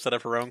Kyle clone instead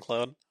of her own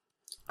clone.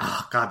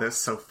 Oh god, that's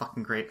so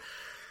fucking great.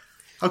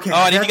 Okay. Oh,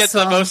 I need to get to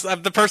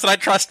the person I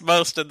trust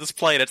most in this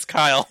plane. It's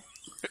Kyle.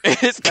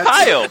 It's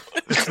Kyle!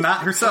 It's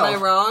not herself. Am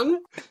I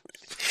wrong?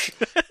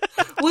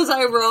 Was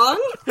I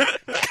wrong?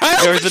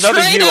 Kyle, there was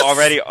another you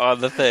already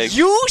on the thing.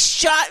 You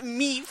shot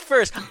me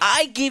first.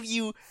 I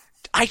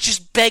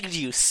just begged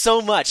you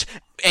so much.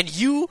 And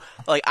you,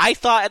 I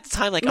thought at the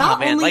time, not oh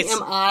man,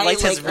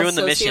 Lights has ruined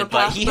the mission,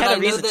 but he had a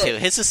reason to.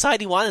 His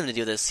society wanted him to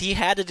do this. He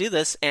had to do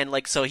this, and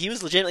so he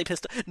was legitimately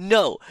pissed off.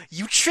 No,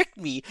 you tricked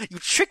me. You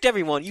tricked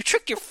everyone. You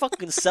tricked your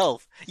fucking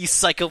self, you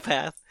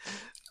psychopath.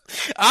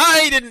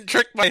 I didn't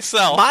trick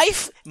myself.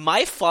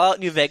 My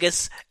Fallout New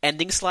Vegas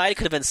ending slide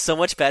could have been so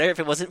much better if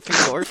it wasn't for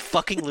your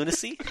fucking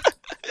lunacy.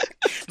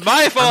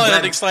 My Fallout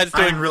ending slide's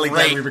doing great. I'm really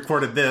glad we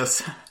recorded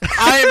this.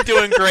 I am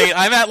doing great.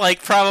 I'm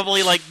at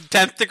probably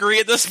 10th degree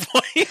at this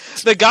point.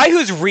 The guy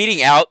who's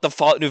reading out the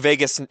Fallout New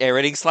Vegas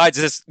narrating slides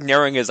is just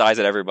narrowing his eyes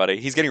at everybody.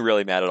 He's getting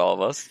really mad at all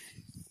of us.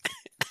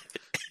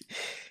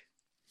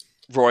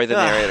 Roy, the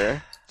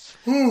narrator.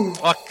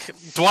 Look,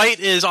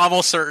 Dwight is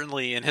almost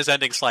certainly, in his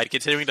ending slide,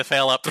 continuing to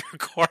fail up through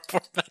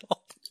Corporate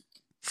Metal.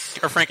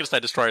 Or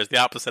Frankenstein Destroyer is the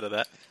opposite of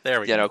that. There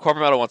we go. No,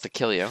 Corporate Metal wants to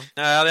kill you.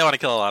 They want to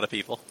kill a lot of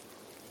people.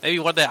 Maybe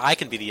one day I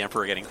can be the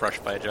Emperor getting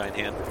crushed by a giant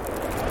hand.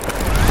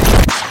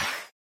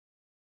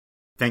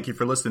 Thank you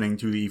for listening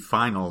to the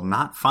final,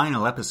 not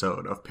final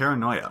episode of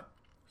Paranoia.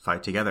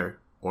 Fight together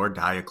or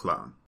die a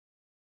clone.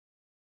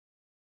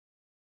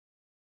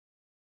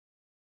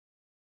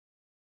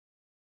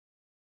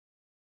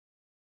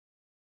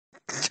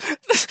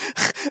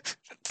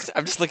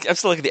 I'm still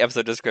looking at the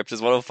episode descriptions.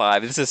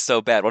 105. This is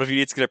so bad. One of you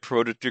needs to get a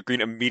promoted to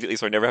green immediately,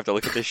 so I never have to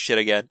look at this shit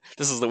again.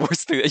 This is the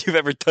worst thing that you've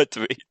ever done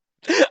to me.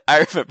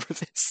 I remember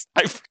this.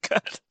 I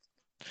forgot.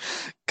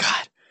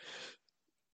 God.